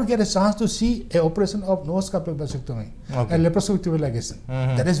he never get a chance to see a operation of nose capital vasectomy and laparoscopy ligation.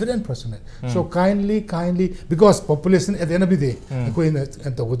 That is very unfortunate. So kindly, because population at the end of the day,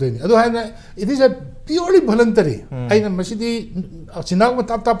 it is a purely voluntary. I am Mashidi Chinaka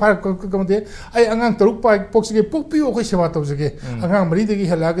Tap I Angang Tarupa Poxi Pupi Okishawatosake, Angang Maridi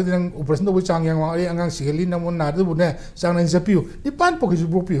Halagan, operation of Chang Angang Sigalina Monada, Sang and Zapu, the pan pockets of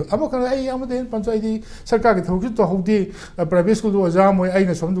Pupi. Amakan Sarkar to hold the private school to Azam where I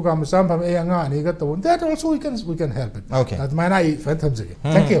know to come some from A that also we can help it. Okay. That's my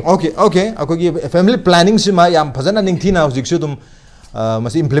thank you. Okay. I could give family planning Sima Yam Pazana Nintina Zixudum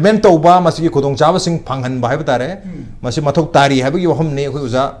must implement Toba, must you Kodong Javasing Pangan Bahatare, must you Matok Tari, have you home ne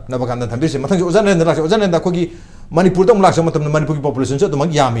Huza, Nabakanta Tambisi, Matan and the Ozan and the Kogi Manipur Laxam, the Manipuri population, so the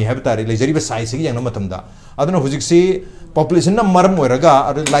Magyami have Tari, Lizari sizing and Matamda. I don't know who's say population na maram moiraga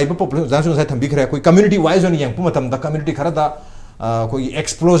ar live population zansun sa thambi khare koi community wise on yang pumatam da community khara da कोई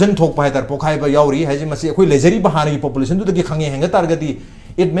explosion थोक पाए तार पोखाई बा यावरी है जी मसी कोई लेजरी बहाने की population तो दगी खंगे हैंगे तारगदी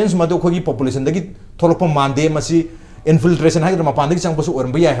इट मींस मदो कोई पॉपुलेशन दगी थोलक मानदे मसी इन्फिल्ट्रेशन है मपान दगी चंग पसु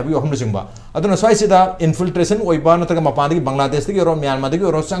ओरम बिया है हम जिंबा अदुना स्वाइसिदा इन्फिल्ट्रेशन ओइबा नतग मपान दगी बांग्लादेश दगी और म्यांमार दगी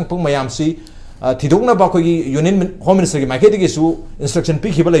और चंग पुंग मयाम सी थिदोंगना बा कोई यूनियन होम मिनिस्टर की माइके दगी सु इंस्ट्रक्शन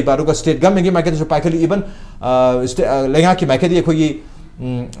पी खिबा लई बारुगा स्टेट गवर्नमेंट की माइके सु पाइकली इवन लेंगा की माइके दगी कोई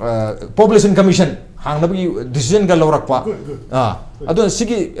पॉपुलेशन कमीशन हांगनबी डिसीजन का लौरकपा अदुना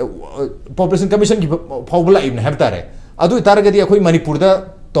सिगी पॉपुलेशन कमीशन की फाउबला इबन हेबतारे अदु तारगदी अखोई मणिपुर दा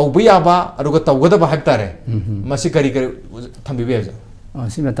तौबा याबा अरुगा तौगदबा हेबतारे मसी करी करी थंबिबे जा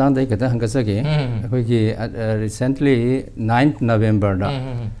सी Matang दai kata hangasa ge akoi ki recently 9th November da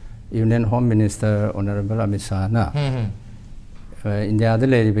Union Home Minister Honorable Amit Shah na India da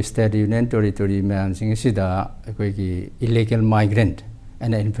le state union territory man sing sida akoi ki illegal migrant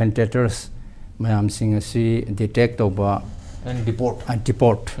and infiltrators mayam sing si detect over and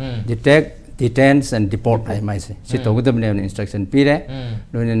deport detect detains and deport I might say si to gudam ne instruction pire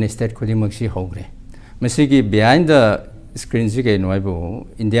no ne state khudi maksi hogre masi ki behind the screen si ke noi bo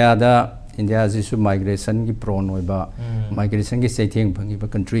India is migration ki prone oiba migration ki saitheng bhangi ba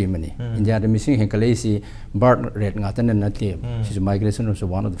country mani India da missing henkale si birth rate ngatan na te si migration also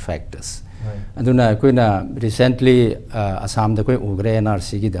one of the factors aduna koina recently Assam da koi ugre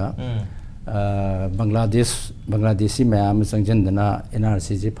NRC ki da Bangladeshi mayam sangjandana NRC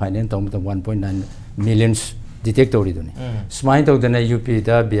ji finance tom 1.9 millions detect ori done smile to dana UP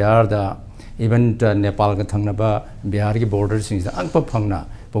da Bihar da even Nepal ka thangna ba Bihar ki border sing da angpa phangna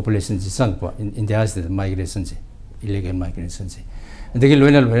population ji sangpa in India is the migration ji illegal migration ji degi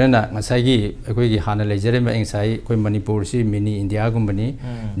loina na ngasai gi akoi gi hana lejere ma engsai koi Manipur si mini India gumbani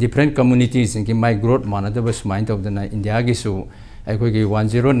different communities in ki migrate manada ba smile to dana India gi su akoi gi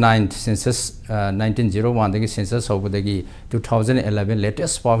 109 census 1901 dagi census hobadagi 2011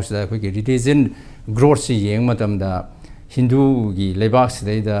 latest spouse da akoi gi religion growth si yeng matam da Hindu gi lebak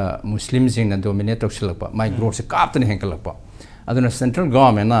sidai da Muslim sing na dominate toksilakpa my growth se kaptan henkalakpa aduna central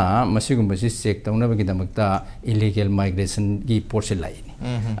government na masigum basi check tawna bagi damakta illegal migration gi portion lai ni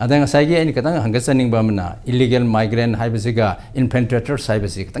adanga sai gi ani katang hangasaning ba mana illegal migrant haibasiga infiltrators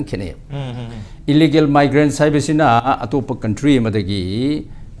haibasi katang khene illegal migrants haibasina atopa country madagi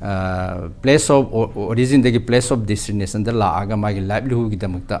place of origin dagi place of destination da laaga magi livelihood gi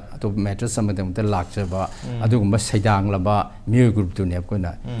damakta atop matters samadamta lakchaba adugumba saidang laba mu group tu ne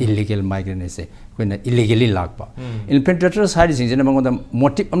koina illegal migrant se koina illegally lakpa infiltrators hari sing jena mangonda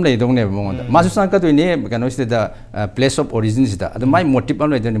motive am lai dong ne mangonda masu sang ka tu ne kano se da place of origin sida adu my motive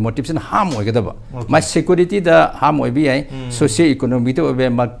am lai dong motive sin harm oi gadaba my security da harm oi bi ai socio economic to be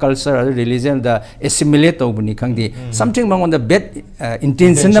ma culture religion da assimilate to buni khangdi something mangonda bad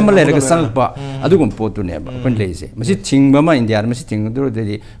intention nama lai raga sang pa adugum potu ne ba kon lei se masi thing ba ma India masi thing do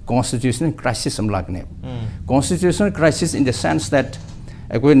de constitutional crisis am lak ne constitutional crisis in the sense that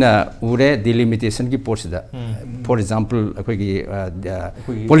akoina ure delimitation ki portion da for example akoi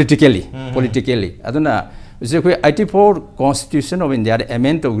politically aduna je koi 84 constitution of India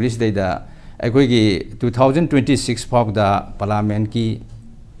amend to gris da akoi 2026 phok da parliament ki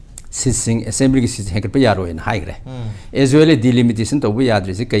sitting assembly ki sit hekpa yaro en haigre as well delimitation to bu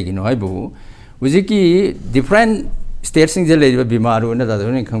yadre se kai gi no haibu uji ki different states sing jele bimaru na da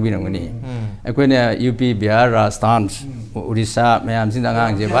ne khangbi nang ni akoina UP Bihar Rajasthan Odisha mayam sing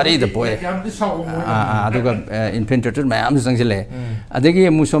angang je bari the boy aduga infiltrator mayam sing jele adagi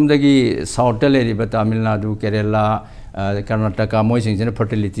musom dagi south le ri Tamil Nadu Kerala Karnataka moi sing jene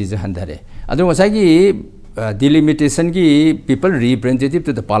fertility je handare adu masai gi delimitation ki people representative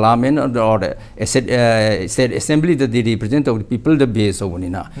to the parliament or state assembly that they represent of the people the base of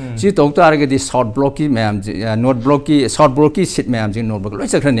unina si tok ta arge the short block ki ma'am north block ki short block ki sit ma'am ji north block loi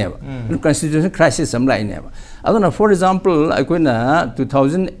sakhne ba constitution crisis sam lai ne ba aduna for example akoina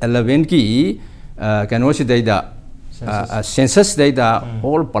 2011 ki kano si dai da census dai da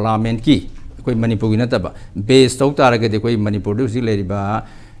all parliament ki koi Manipur na ta ba base tok ta arge de koi Manipur du si le ba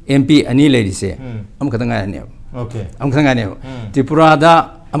MP ani lady se am khatanga ne okay am khatanga ne Tripura da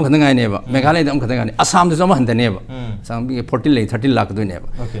am khatanga ne ba Meghalaya da am khatanga ne Assam da jama handa ne ba sam bi 40 lai 30 lakh do ne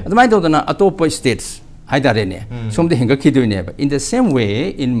ba adamai to na atop states haidare ne som de hinga khidu ne ba in the same way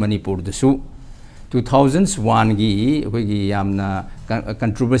in Manipur da su 2001 gi koi gi yamna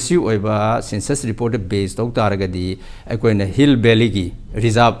controversy oiba census report based tok taraga di akoina hill valley gi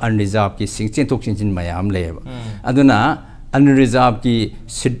reserve unreserved ki singchen tok chin mayam le ba aduna unreserved ki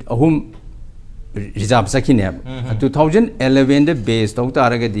sit ahum reserve sakine 2011 de base tok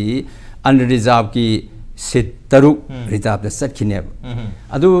taraga di unreserved ki seat taruk reserve the satkineb.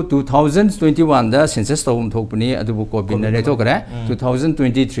 Adu 2021 the census to thokpani adu COVID na reto kare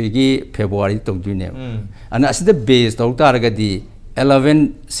 2023 gi February to dune. And as the base to targadi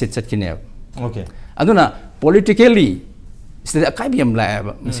 11 seats satkineb. Okay. Aduna politically is a kabiam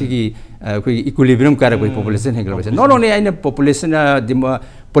lab sigi equilibrium kara population hengel. Not only in population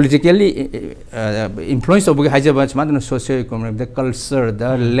politically influence of Hajabach, socio-economic, the culture,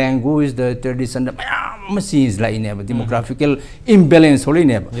 the language, the tradition, the machines like never demographical imbalance only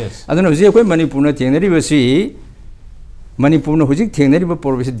never. Yes. I don't know, Zia Manipur Tianari was see Manipur Hujik Tianari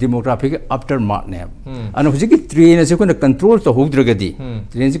for demographic aftermath never. And Hujik train as you can control the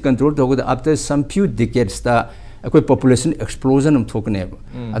Hugdragadi. Trains control the after some few decades the population explosion of token never.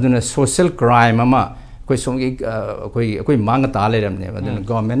 I don't know social crime mama. कोई मांग ताले रमने वाले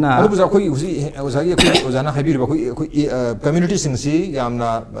government ना अरे कोई उसी उजाना है भी कोई कम्युनिटी सिंसी यामना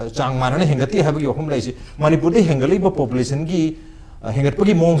चांग मारने हेंगती है भी हम लाइसी मणिपुर दे हेंगली ब पॉपुलेशन की हेंगत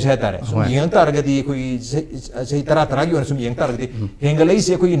पकी मोंग से तारे यंग तारगती कोई सही तरह की वनसुम यंग तारगती हेंगली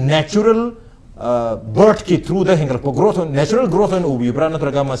से कोई नेचुरल बर्थ की थ्रू द हेंगल को ग्रोथ नेचुरल ग्रोथ एंड उबी प्राण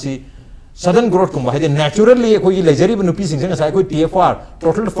तरगा मसी सडन ग्रोथ कुंबा है नेचुरली कोई लेजरी बनुपी सिंह से कोई TFR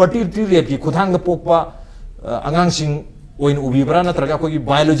टोटल फर्टिलिटी रेट की खुदांग पोकपा अंगांसिंग ओइन उबीब्रा नत्रगा कोई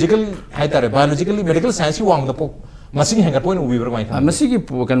बायोलॉजिकल है तारे बायोलॉजिकली मेडिकल साइंस की वांग दपो मसिंग हेंगर पोइन उबीब्रा माइ था मसी की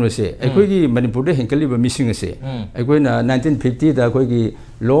पोकन वसे एकोई की मणिपुर दे हेंकली ब मिसिंग से एकोई ना 1950 दा कोई की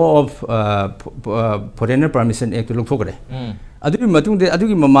law of foreigner permission act look फोकरे अदुगी मतुंग दे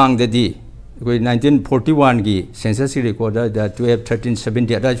अदुगी ममांग दे दी कोई 1941 की सेंसस की रिकॉर्ड दा 12 13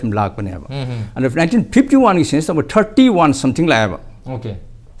 70 अदा हम लाख बने अब and 1951 की सेंसस नंबर 31 समथिंग लाया okay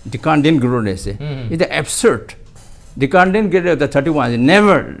the Decandent growth is absurd. The Decandent growth of the 31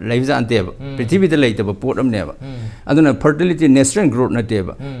 never lives on table. Prithvi the later, but port of never. I don't know fertility, natural growth not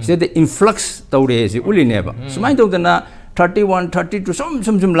table. So the influx toward is only never. So my daughter na 31, 32,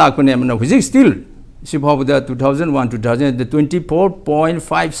 some lack on them. Which is still she probably the 2001, 2000, the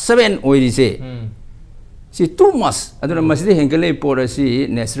 24.57 already say. See too much. I don't know much the Hengele policy,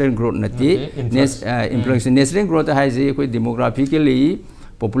 natural growth not influx. Natural growth has a demographically.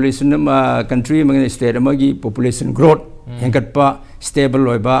 Population country state population growth henkatpa stable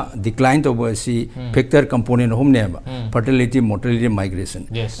oiba decline to see factor component home name fertility mortality migration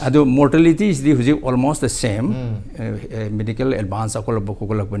ado mortality is the almost the same medical advance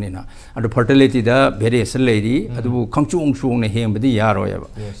akola banina ado fertility da variation lady adu kangchung chung ne heng badi yaro ya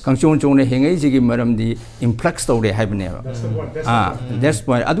kangchung ne hengai sigi maram di influx to de haibne that's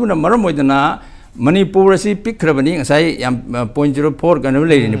why adu na maram moidana Manipur si pikrabani ngasai yam 0.04 kan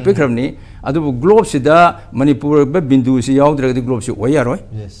le ni pikrabni adu globe sida Manipur ba bindu si yaudra di globe si oyaroi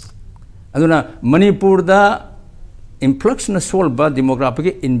yes aduna Manipur da influx na solve ba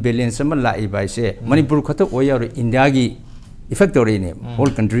demographic imbalance ma lai bai se Manipur khata oyaro India gi effect ori ne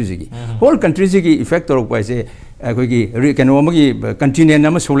whole country gi effect ro bai se koi gi economic gi continent na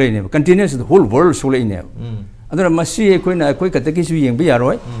ma solai ne continent the whole world solai ne aduna masi koi na koi kata ki su yeng bi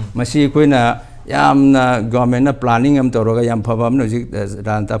yaroi masi koi na yamna government na planning am toroga yam phabam no ji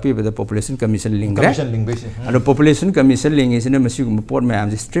ran tapi the population commission link and the population commission link is in a masi report ma am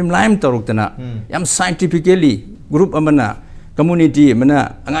streamline torok na yam scientifically group amana community mana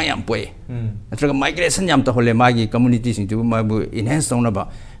anga yam poi atraga migration yam to hole magi community sing to ma enhance tona ba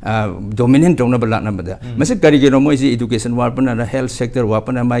dominant tona ba lakna ba masi kari ge no mo is education war pana health sector war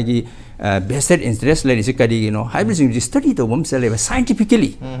pana magi vested interest le is kari ge no hybrid sing study to bom sele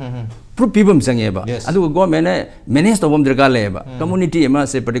scientifically proof people sange ba adu government manage to bom derga le ba community ma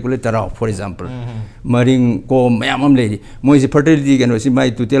se particular tarau for example maring ko mayam am le mo is fertility ge no si mai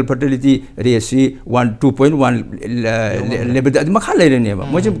to tell fertility ratio 2.1 level adu makha le ne ba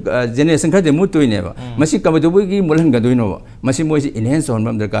mo generation kha de mu to ne ba masi ka ba do gi molan ga do no ba masi mo is enhance on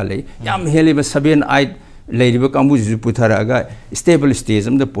bam derga le yam hele ba 7 8 लेरिबा कांबु जु पुथारागा stable stage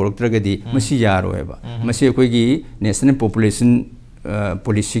um the पोरक्त्रगदी मसी यारोएबा मसी कोई की national population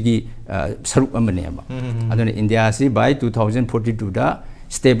policy की सरुप अमनेबा अदने India से bye 2042 दा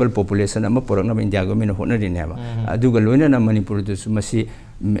stable population अम पोरक्ना India government होनरिनेबा अदुगा लोइना Manipur दु मसी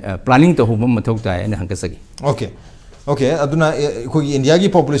planning तो होबम मथौता है हंकसगी okay अदुना कोई इंडिया की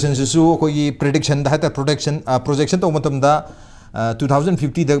पॉपुलेशन सु कोई प्रेडिक्शन दा प्रोजेक्शन तो मतमदा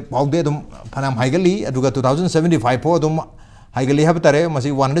 2050 दा पाउदे दम फनाम हाइगली अदुगा 2075 पो दम हाइगली हब तारे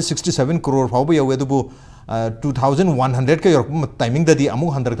मसी 167 करोड़ फाउबो यवे दुबु 2100 के यर टाइमिंग ददी अमु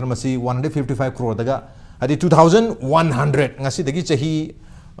 100 कर मसी 155 करोड़ दगा अदि 2100 ngasi dagi chahi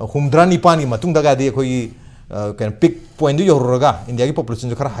humdra nipani matung daga de khoi kan pick point du yorga india ki population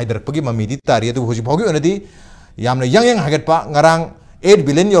jo khara haidarak pagi mami di tari adu hoji bhogi onadi yamna yang hagat pa ngarang 8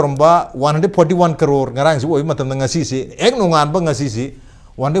 billion yoromba 141 crore ngarang si oi matam ngasi si ek nongan ba ngasi si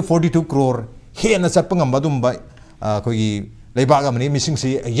 142 crore he na chat pangam badum ba ko gi leiba ga mani missing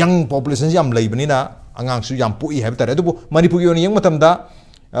si young population yam leibani na angang su yam pui have tare du Manipur yoni yang matam da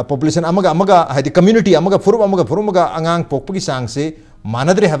population amaga haidi community amaga furumaga angang pokpi sang se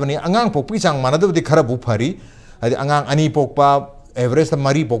manadre habani angang pokpi sang manadu di khara bu phari haidi angang ani pokpa average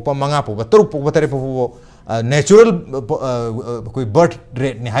mari pokpa manga pokpa teruk pokpa tare pokpa natural koi birth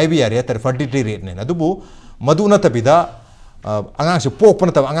rate ni high bi area tar fertility rate ne adubu maduna tabida angang se pok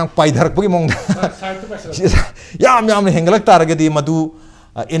pana tab angang paidharak pagi mong yam hengalak taragadi madu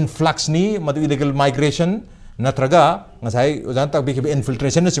influx ni madu illegal migration natraga ngasai ujan tak bi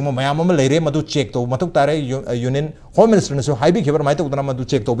infiltration na simo mayam ma leire madu check to matuk tare union home minister na so high bi khibar mai to dana madu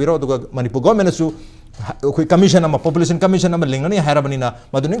check to biro duga Manipur government na su koi commission ama population commission ama lengani harabani na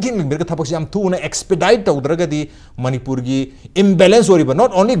madu ning bir ka thapak yam tu na expedite to draga di Manipur gi imbalance ori ba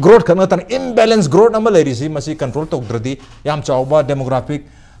not only growth kana tan imbalance growth ama leiri si masi control to dradi yam chawba demographic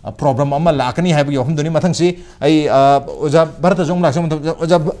problem ama lakani hai bi hom duni mathang si ai oja bharat jong lak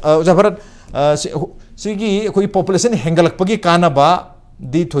oja bharat sigi koi population hengalak pagi kana ba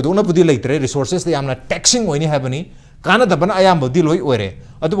di thodona budi leitre resources de yamna taxing oini habani kana da bana ayam budi loi oire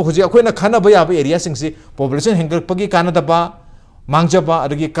adu hoji akoina khana ba ya ba area sing si population hengalak pagi kana da ba mangja ba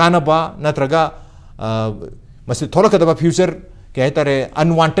adagi kana ba natraga masi tholaka da ba future ke tare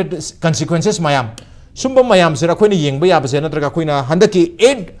unwanted consequences mayam sumba mayam sira koina yengba ya ba se natraga koina handaki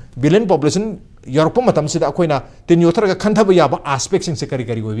 8 billion population Europe matam sida koina tin yothraga khantha ba ya ba aspect sing se kari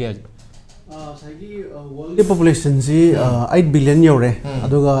kari go bi world population si 8 billion yore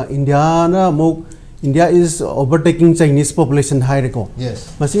aduga India is overtaking Chinese population high record.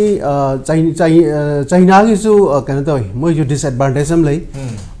 Yes. Masi China is to Canada more disadvantage am lay.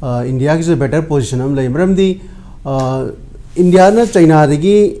 India is a better position am lay. Maram di India na China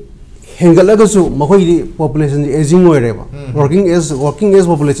degi hengalaga su makoi population aging oire working age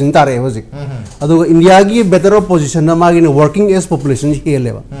population tare hoji. Aduga India gi better position na magi working age population hi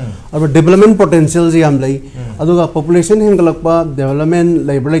leva. Aba development potential ji am lay. Aduga population hengalakpa development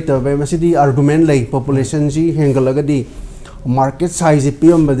labor like tabe masidi argument lay population ji hengalaga di market size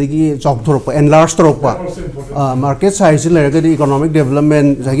pm badigi chok thorpa enlarge thorpa market size leraga di economic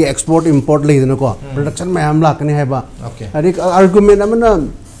development jagi export import lay dena ko production mayam lakani haiba adik argument amana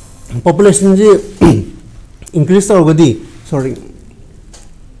population ji increase tarogadi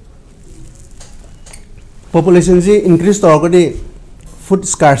population ji increase tarogadi food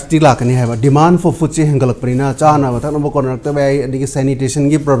scarcity lakani hai demand for food se hengalak prina chana bathana bo connect bai adigi sanitation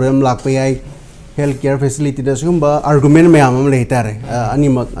gi problem lak pai ai healthcare facility da sumba argument mayam am leitare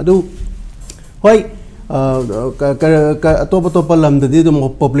animak adu hoi topa lam da di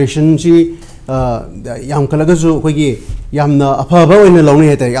population ji yam kalaga su khoi yamna aphaba oina lawni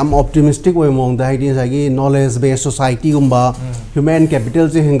heta yam optimistic oi mong da idea sagi knowledge based society gumba human capital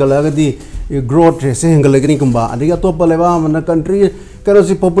se hengalaga di growth rate se hengalaga ni gumba adiga topa leba mana country karo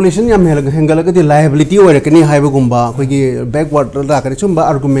si population yam hengalaga di liability oi rakani haiba gumba khoi gi backward la kare chumba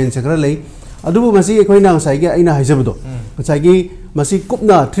argument se kara lei adubu masi khoi na sai gi aina haijabdo sai gi masi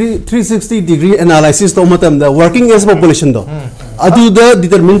kupna 360 degree analysis to matam da working age population do adu da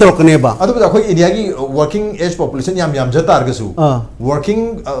determine to kane ba adu da khoi India gi working age population yam jatar ga su working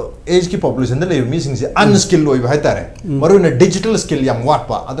age ki population da le missing se unskilled loi ba tare maru na digital skill yam wat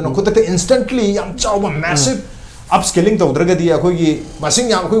pa adu no khutata instantly yam chawba massive upskilling to draga di khoi gi masing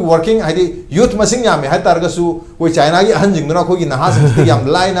yam khoi working haidi youth masing yam ha tar ga su koi China gi han jing na khoi gi na ha sing yam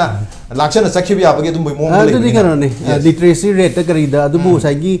laina lakshana sakhi bi abage dum mo adu di kana ne literacy rate ta kari da adu bu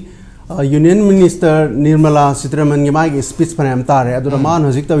sai gi union minister Nirmala Sitharaman gi magi speech panam tare adu man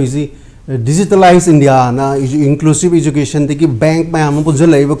hojik ta isi digitalize India na inclusive education de ki bank ma am pu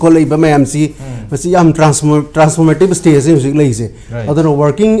jolai ba kolai ba ma am si masi yam transformative stage hojik lai se adu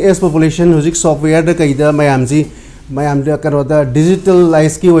working age population hojik software da kai da ma am si mayam da karo da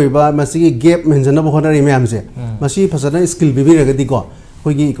digitalize ki oi ba masi gap menjana ba honari ma am se masi phasana skill bi raga di ko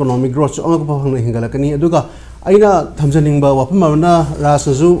koi gi economic growth ong ba phang hingala kani aduga aina thamjaning ba wapam na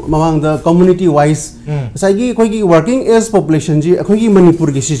rasu mamang da community wise sai gi koi gi working age population ji koi gi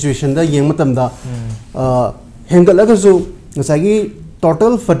Manipur gi situation da yeng matam da hingala ga su sai gi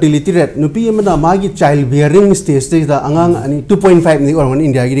total fertility rate nupi amana ma gi child bearing stage da angang ani 2.5 ni orman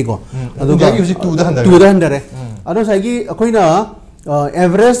India gi ko aduga gi 2 da handare adu sai gi koi na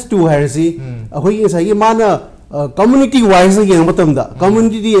average 2 hersi koi gi sai gi mana community wise yang matam da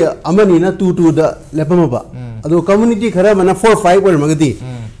community amani na 2 da lepama ba ado community khara mana 4-5 or magadi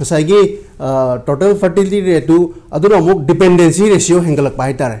sai gi total fertility rate to aduna muk dependency ratio hengalak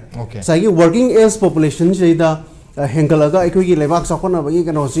pai tare sai gi working age population sai da हेंगलगा अखोगी लेबाक साखोनबगी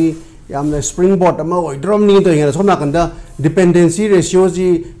कनोसी यामना spring board अमा ओइड्रमनी तो हेंगा सोना कंदा dependency ratio जी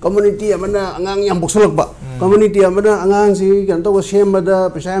community अमना अंगांग याम बक्सलकबा community अमना अंगांग जी कन तो सेमबदा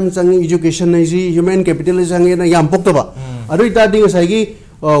पैसा याम चंगी एजुकेशन नै जी ह्यूमन कैपिटल संगे ना याम पोक्तबा अदु इतादि साइगी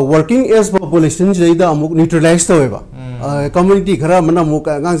वर्किंग एज पॉपुलेशन जैदा अमुक न्यूट्रलाइज तवेबा कम्युनिटी खरा मना मुक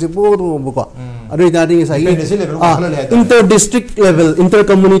अंगांग से पो तो बुको अदु इतादि साइगी inter district level inter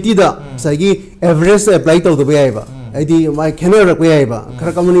community दा साइगी एवरेज अप्लाई तौदबा याइबा आइदी माय खेनर रखबा याइबा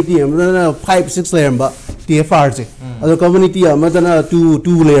खरा कम्युनिटी अमना 5-6 लेरबा TFR से अदु कम्युनिटी अमदना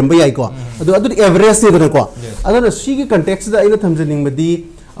 2 लेरबा याइको अदु एवरेज ने दनको अदु सिगी कंटेक्स्ट दा आइना थमजनिंगबदी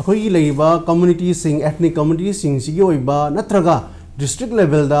अखोई लेबा कम्युनिटी सिंग एथनिक कम्युनिटी सिंग सिगी ओइबा नत्रगा डिस्ट्रिक्ट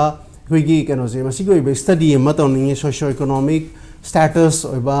लेवल दा अखोईगी कनोसे मसिगी ओइबा स्टडी अमा तौनिंगी सोशियो इकोनॉमिक स्टेटस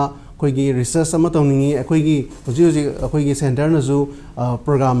ओइबा अखोईगी रिसर्च अमा तौनिंगी अखोईगी हुजी अखोईगी centre नजु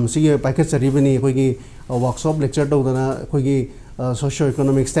programme सिगी package चरिबनी अखोईगी workshop lecture तौदना अखोईगी socio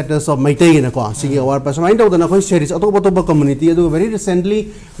economic status of मैटेगी नको सिगी अवार पास माइन तौदना अखोई सेरीज अतोप अतोप कम्युनिटी अदु वेरी रिसेंटली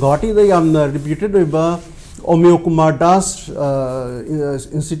गुवाहाटी दा यामना reputed ओइबा Omio Kumar Das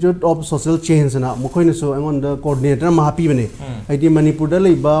institute of social change ना मुखोइनसु अंगोंद कोऑर्डिनेटर मा happy बने आइदि मणिपुर दा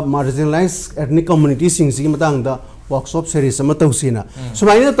लेबा मार्जिनलाइज एथनिक कम्युनिटी सिंग सिगी मतंगदा वर्कशॉप सीरीज अमा तौसिना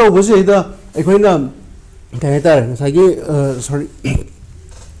सुमाइना तौबसे इदा अखोइना कहता है सागी सॉरी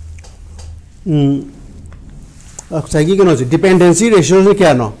सागी कनो डिपेंडेंसी रेशियो से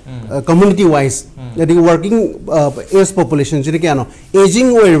क्या नो कम्युनिटी वाइज यदि वर्किंग एज पॉपुलेशन से क्या नो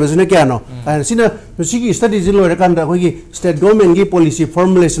एजिंग ओइबस ने क्या नो सिना सिगी स्टडी जिल ओइर कांदा खोगी स्टेट गवर्नमेंट की पॉलिसी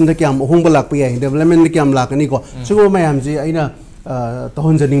फॉर्मुलेशन दा क्या होंग लाक पे डेवलपमेंट क्या लाकनी को सिगो मयाम जी आइना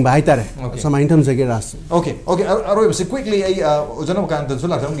तहनजनिंग बाय तारे समाइन थमजगे रास okay okay अरोइबस quickly I ओजनम Kant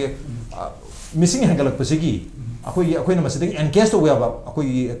सुला थमगे मिसिंग हैंगलक पसिगी अखोइना मसिदगी एनकेस तो वेबा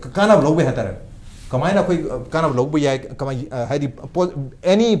अखोई काना लोबे हतारे कमाइना कोई काना लोग याय कमाई हाइदी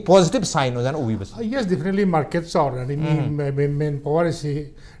एनी पॉजिटिव साइन हो जान उबी बस यस डेफिनेटली मार्केट्स और मेन पावर से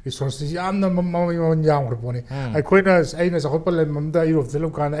रिसोर्सेस यामना मम याम खरपोने अखोइना आइना सखोपल ममदा यूरोप जलो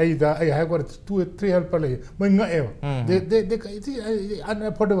काना आइदा आई हाय को 2-3 हेल्प ले मंगा ए दे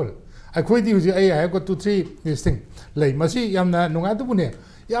अनअफोर्डेबल अखोइदी हुजी आई हाय को 2-3 दिस थिंग ले मसी यामना नुंगा दुबुने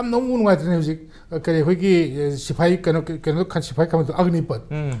याम नोंगु नुंगाइतने हुजी करे होगी सिपाही कनो खन सिपाही कम तो अग्निपथ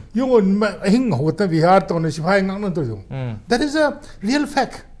युंगो अहिंग होता बिहार तो ने सिपाही ngang तो जो that is a real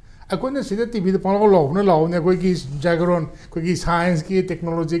fact अकोने सिदा टीवी तो पालो लाओ ने कोई की जागरण कोई की साइंस की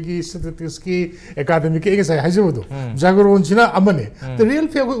टेक्नोलॉजी की स्टैटिस्टिक्स की एकेडमिक के से हाइजो दो जागरण सिना अमने द रियल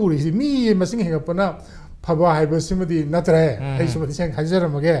फैक्ट को उरी मी मसिंग हेगपना फबा हाइबसिमदी नतरे आई सुबति सें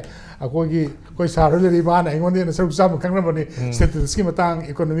हाइजरमगे अकोगी कोई सारोले बान आइगोंदे न सरुक साम खंगरबनी स्टेटस की मतंग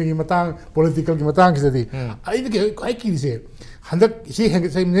इकोनॉमी की मतंग पॉलिटिकल की मतंग से आई के काय की से हंदक सी हेंग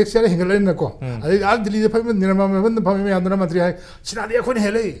से नेक्स्ट ईयर हेंगलेन नको अदि आ दिल्ली फम निर्मा में फम में आंध्र मंत्री है सिनादी अखोन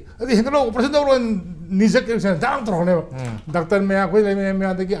हेले अदि हेंगलो ऑपरेशन दो निजक के दाम तो होने डॉक्टर में कोई में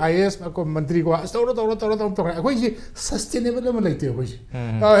आते कि आईएएस को मंत्री को तो कोई जी सस्टेनेबल में लेते हो कोई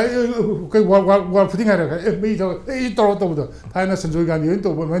कोई वर फुटिंग है मी तो थाना संजय गांधी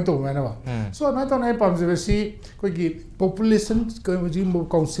तो मैं तो मैंने सो मैं तो नहीं पाम से कोई की पॉपुलेशन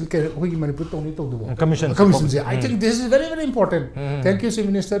काउंसिल के कोई मणिपुर तो नहीं तो दो कमीशन से I think this is very very important thank you see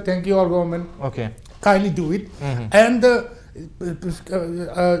minister thank you our government okay kindly do it and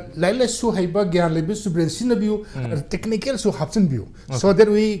लाइले सु हाइबा ज्ञान लेबि सुब्रेसिन बिउ टेक्निकल सु हाप्सन बिउ so that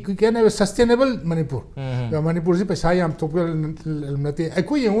we can have a sustainable Manipur Manipur से पैसा याम थोप नते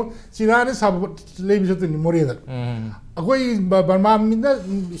अखोई यंगो चिना ने सब लेबि जत निमोरे दा अखोई Burma Mina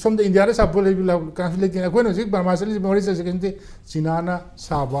Som the India रे सब लेबि काफी अखोई न बर्मा से मोरे से सेकंड चिना ना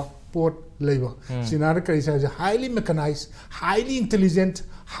साबा पोर्ट लेबा चिना रे कई से highly mechanised highly intelligent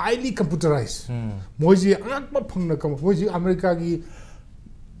highly computerized मोजी अनक फंगना कम मोजी अमेरिका की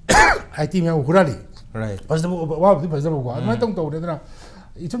आईटी में हुराली राइट बस वाह बस वो मैं तो ना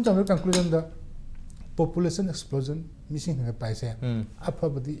इचम चम conclusion the population explosion missing है पैसे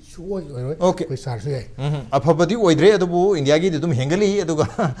अफबदी सोय ओके कोई सार से अफबदी ओइद्रे अदबु इंडिया की तुम हेंगली अदुगा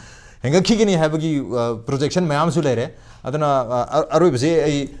हेंगखिगनी हाबगी प्रोजेक्शन मयाम सु लेरे अदना अरोइबसे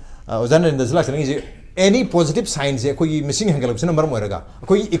आई ओजन in the selection is any positive sign से कोई मिसिंग हेंगलपसन मरम ओइरगा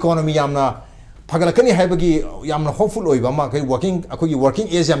कोई इकोनॉमी यामना फगलकनी हाइबगी यामना होपफुल ओइबा मा कोई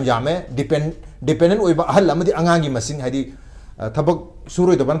वर्किंग एज याम यामे डिपेंडेंट ओइबा अहल अमदी अंगांगी मसिंग हाइदी थबक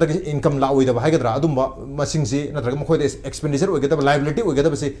सुरोइदबा नतक इनकम ला ओइदबा हाइगद्रा अदुम्बा मसिंग से नत्रग मखोइदे एक्सपेंडिचर ओइगदबा लायबिलिटी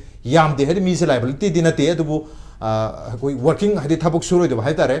ओइगदबा से यामदे हाइदि मी से लायबिलिटी दिनते अदुबु कोई वर्किंग हाइदि थबक सुरोइदबा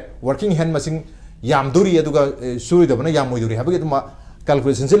हाइतारे वर्किंग हैंड मसिंग यामदुरी अदुगा सुरोइदबा ना याम ओइदुरी हाइबगी तुमा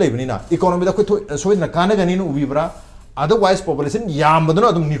कैलकुलेशन से लेबनी ना इकोनॉमी दा कोई सोइदना कानगनी नु उबिब्रा otherwise population yam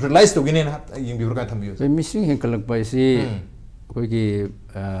baduna adum neutralize to gine ying bi ka thambiyo so missing henkalak pai si koi ki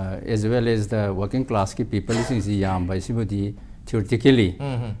as well as the working class ki people is yam bai si bodi theoretically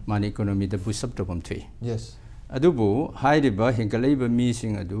man economy the boost up to come three yes adubu high riba henkalai ba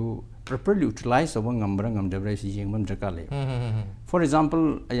missing adu properly utilize over ngambra ngamdabra si jingmam jakale for example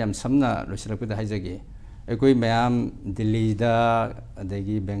I am samna losilak da haijage ekoi mayam Delhi da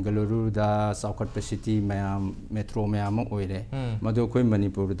adagi Bengaluru da South city mayam metro mayam oire madu koi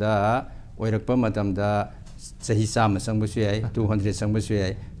Manipur da oirakpa matam da sahi sam sangbu sui 200 sangbu sui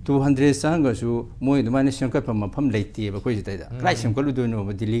 200 sang su moi du mane sangka pam pham leite ba koi sidai da krai sangka lu do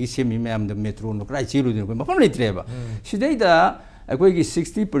no Delhi ki semi mayam da metro no krai chi lu do ko pham leite ba sidai da akoi ki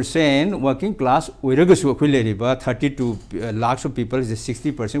 60% working class oiraga su akoi leri ba 32 lakhs of people is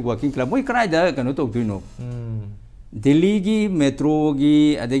 60% working class moi krai da kanu to do no Delhi ki metro ki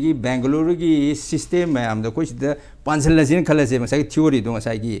adagi Bangalore ki system mayam da koi sida pansan la sin khala se masai theory do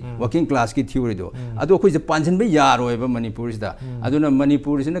masai ki working class ki theory do adu koi se pansan be yaro ba Manipur da aduna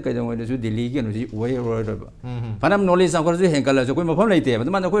Manipur sina kai da su Delhi ki no ji oi ro ba panam knowledge akor ju henkala jo koi mafam leite ba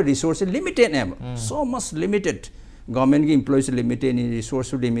man koi resource limited ne so much limited government ki employees limited ni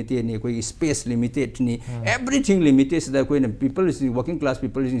resource limited ni koi space limited ni everything limited da koi people is working class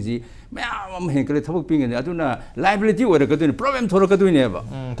people is ji mayam henkale thabak ping ne aduna liability ora ka du problem thora ka du ne ba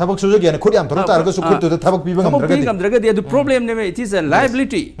thabak su ge ne khodi am thora tar ga su khod to thabak pi ngam draga de adu problem ne it is a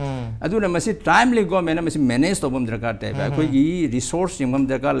liability aduna masi timely government masi manage to bam draga ta ba koi gi resource ngam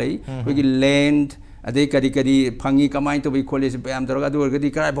draga lai koi gi land adai kari kari phangi kamai to bi college pam draga du ga di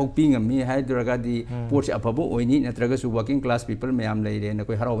krai bok ping mi hai draga di port se aphabo oini natraga su working class people mayam lai re na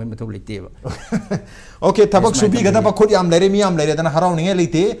koi harau me thok leite ba okay thabak su bi ga da ba khodi am lai re mi am lai re da harau ninge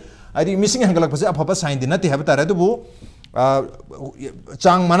leite ari missing hangalak phase aphaba sign din na te haba tare du bu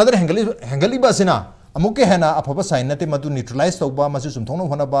chang manadar hangali ba sina amuke hena aphaba sign na te madu neutralize to ba masu sum thongno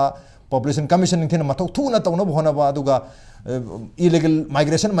hona ba population commission thina mathok thu na tawna hona ba aduga illegal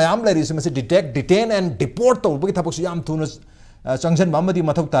migration mayam lai ri se detect detain and deport to bi thapok su yam thuna changjan ba madi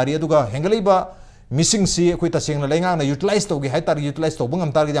mathok tari aduga hangali ba missing si koi ta seng na lenga na utilize to gi hai tar utilize to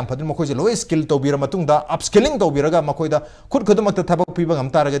bangam tar gi jam phadin makoi je low skill to bira matung da upskilling to bira ga makoi da khud khud mak ta thabak pi bangam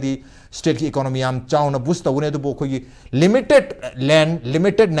tar ga di state ki economy am chauna boost to ne du bo koi limited land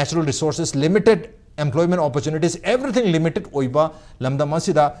limited natural resources limited employment opportunities everything limited oiba lamda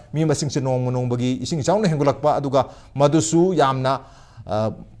masida mi masing se nong nong bagi ising chauna hengulak pa aduga madusu yamna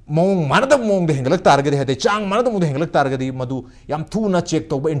mong manada mong de hengalak targa de hate chang manada mong de hengalak targa di madu yam thu na check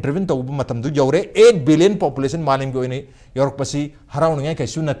to ba intervene to ba matam du jawre 8 billion population malim go ini york pasi harau ngai kai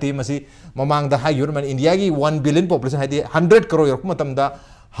su na te masi mamang da high man India gi 1 billion population hade 100 crore york matam da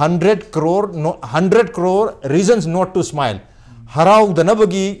 100 crore reasons not to smile harau da na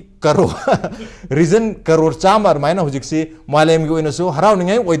bagi karo reason crore chamar maina hujik si malim go ina so harau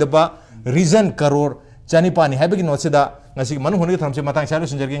ngai oida ba reason crore chani pani hai bagi no se da ngasi manu hone tharam se matang chalo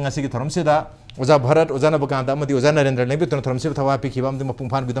sunjar ge ngasi ki tharam se da oza bharat oza nabakanta amadi oza narendra lebi ton tharam se thawa pi khibam de mapung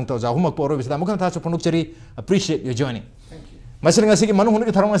phan bidang ta oza humak poro bisda mukhan tha so ponuk cheri appreciate your joining masal ngasi ki manu hone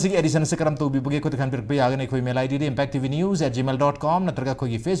ki tharam ngasi ki edition se karam to bi bage ko khan pe yaga ne khoi mail id impactvnews@gmail.com natraga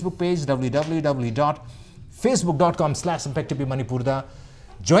khoi Facebook page www.facebook.com/impactvmanipur da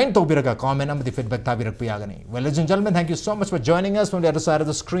join to biraga comment and the feedback ta birak piyagani. Well, ladies and gentlemen, thank you so much for joining us from the other side of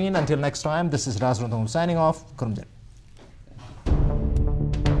the screen. Until next time, this is Raj Nongthombam signing off. Kurumjan.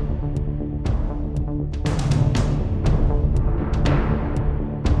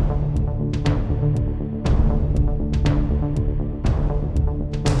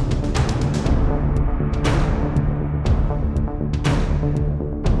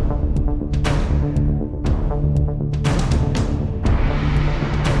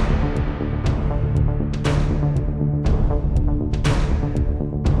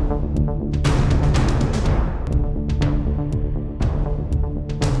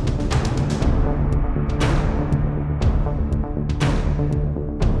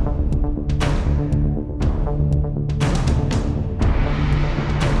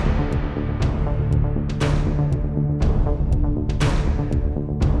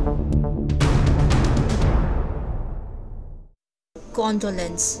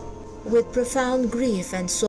 Condolence with profound grief and sorrow.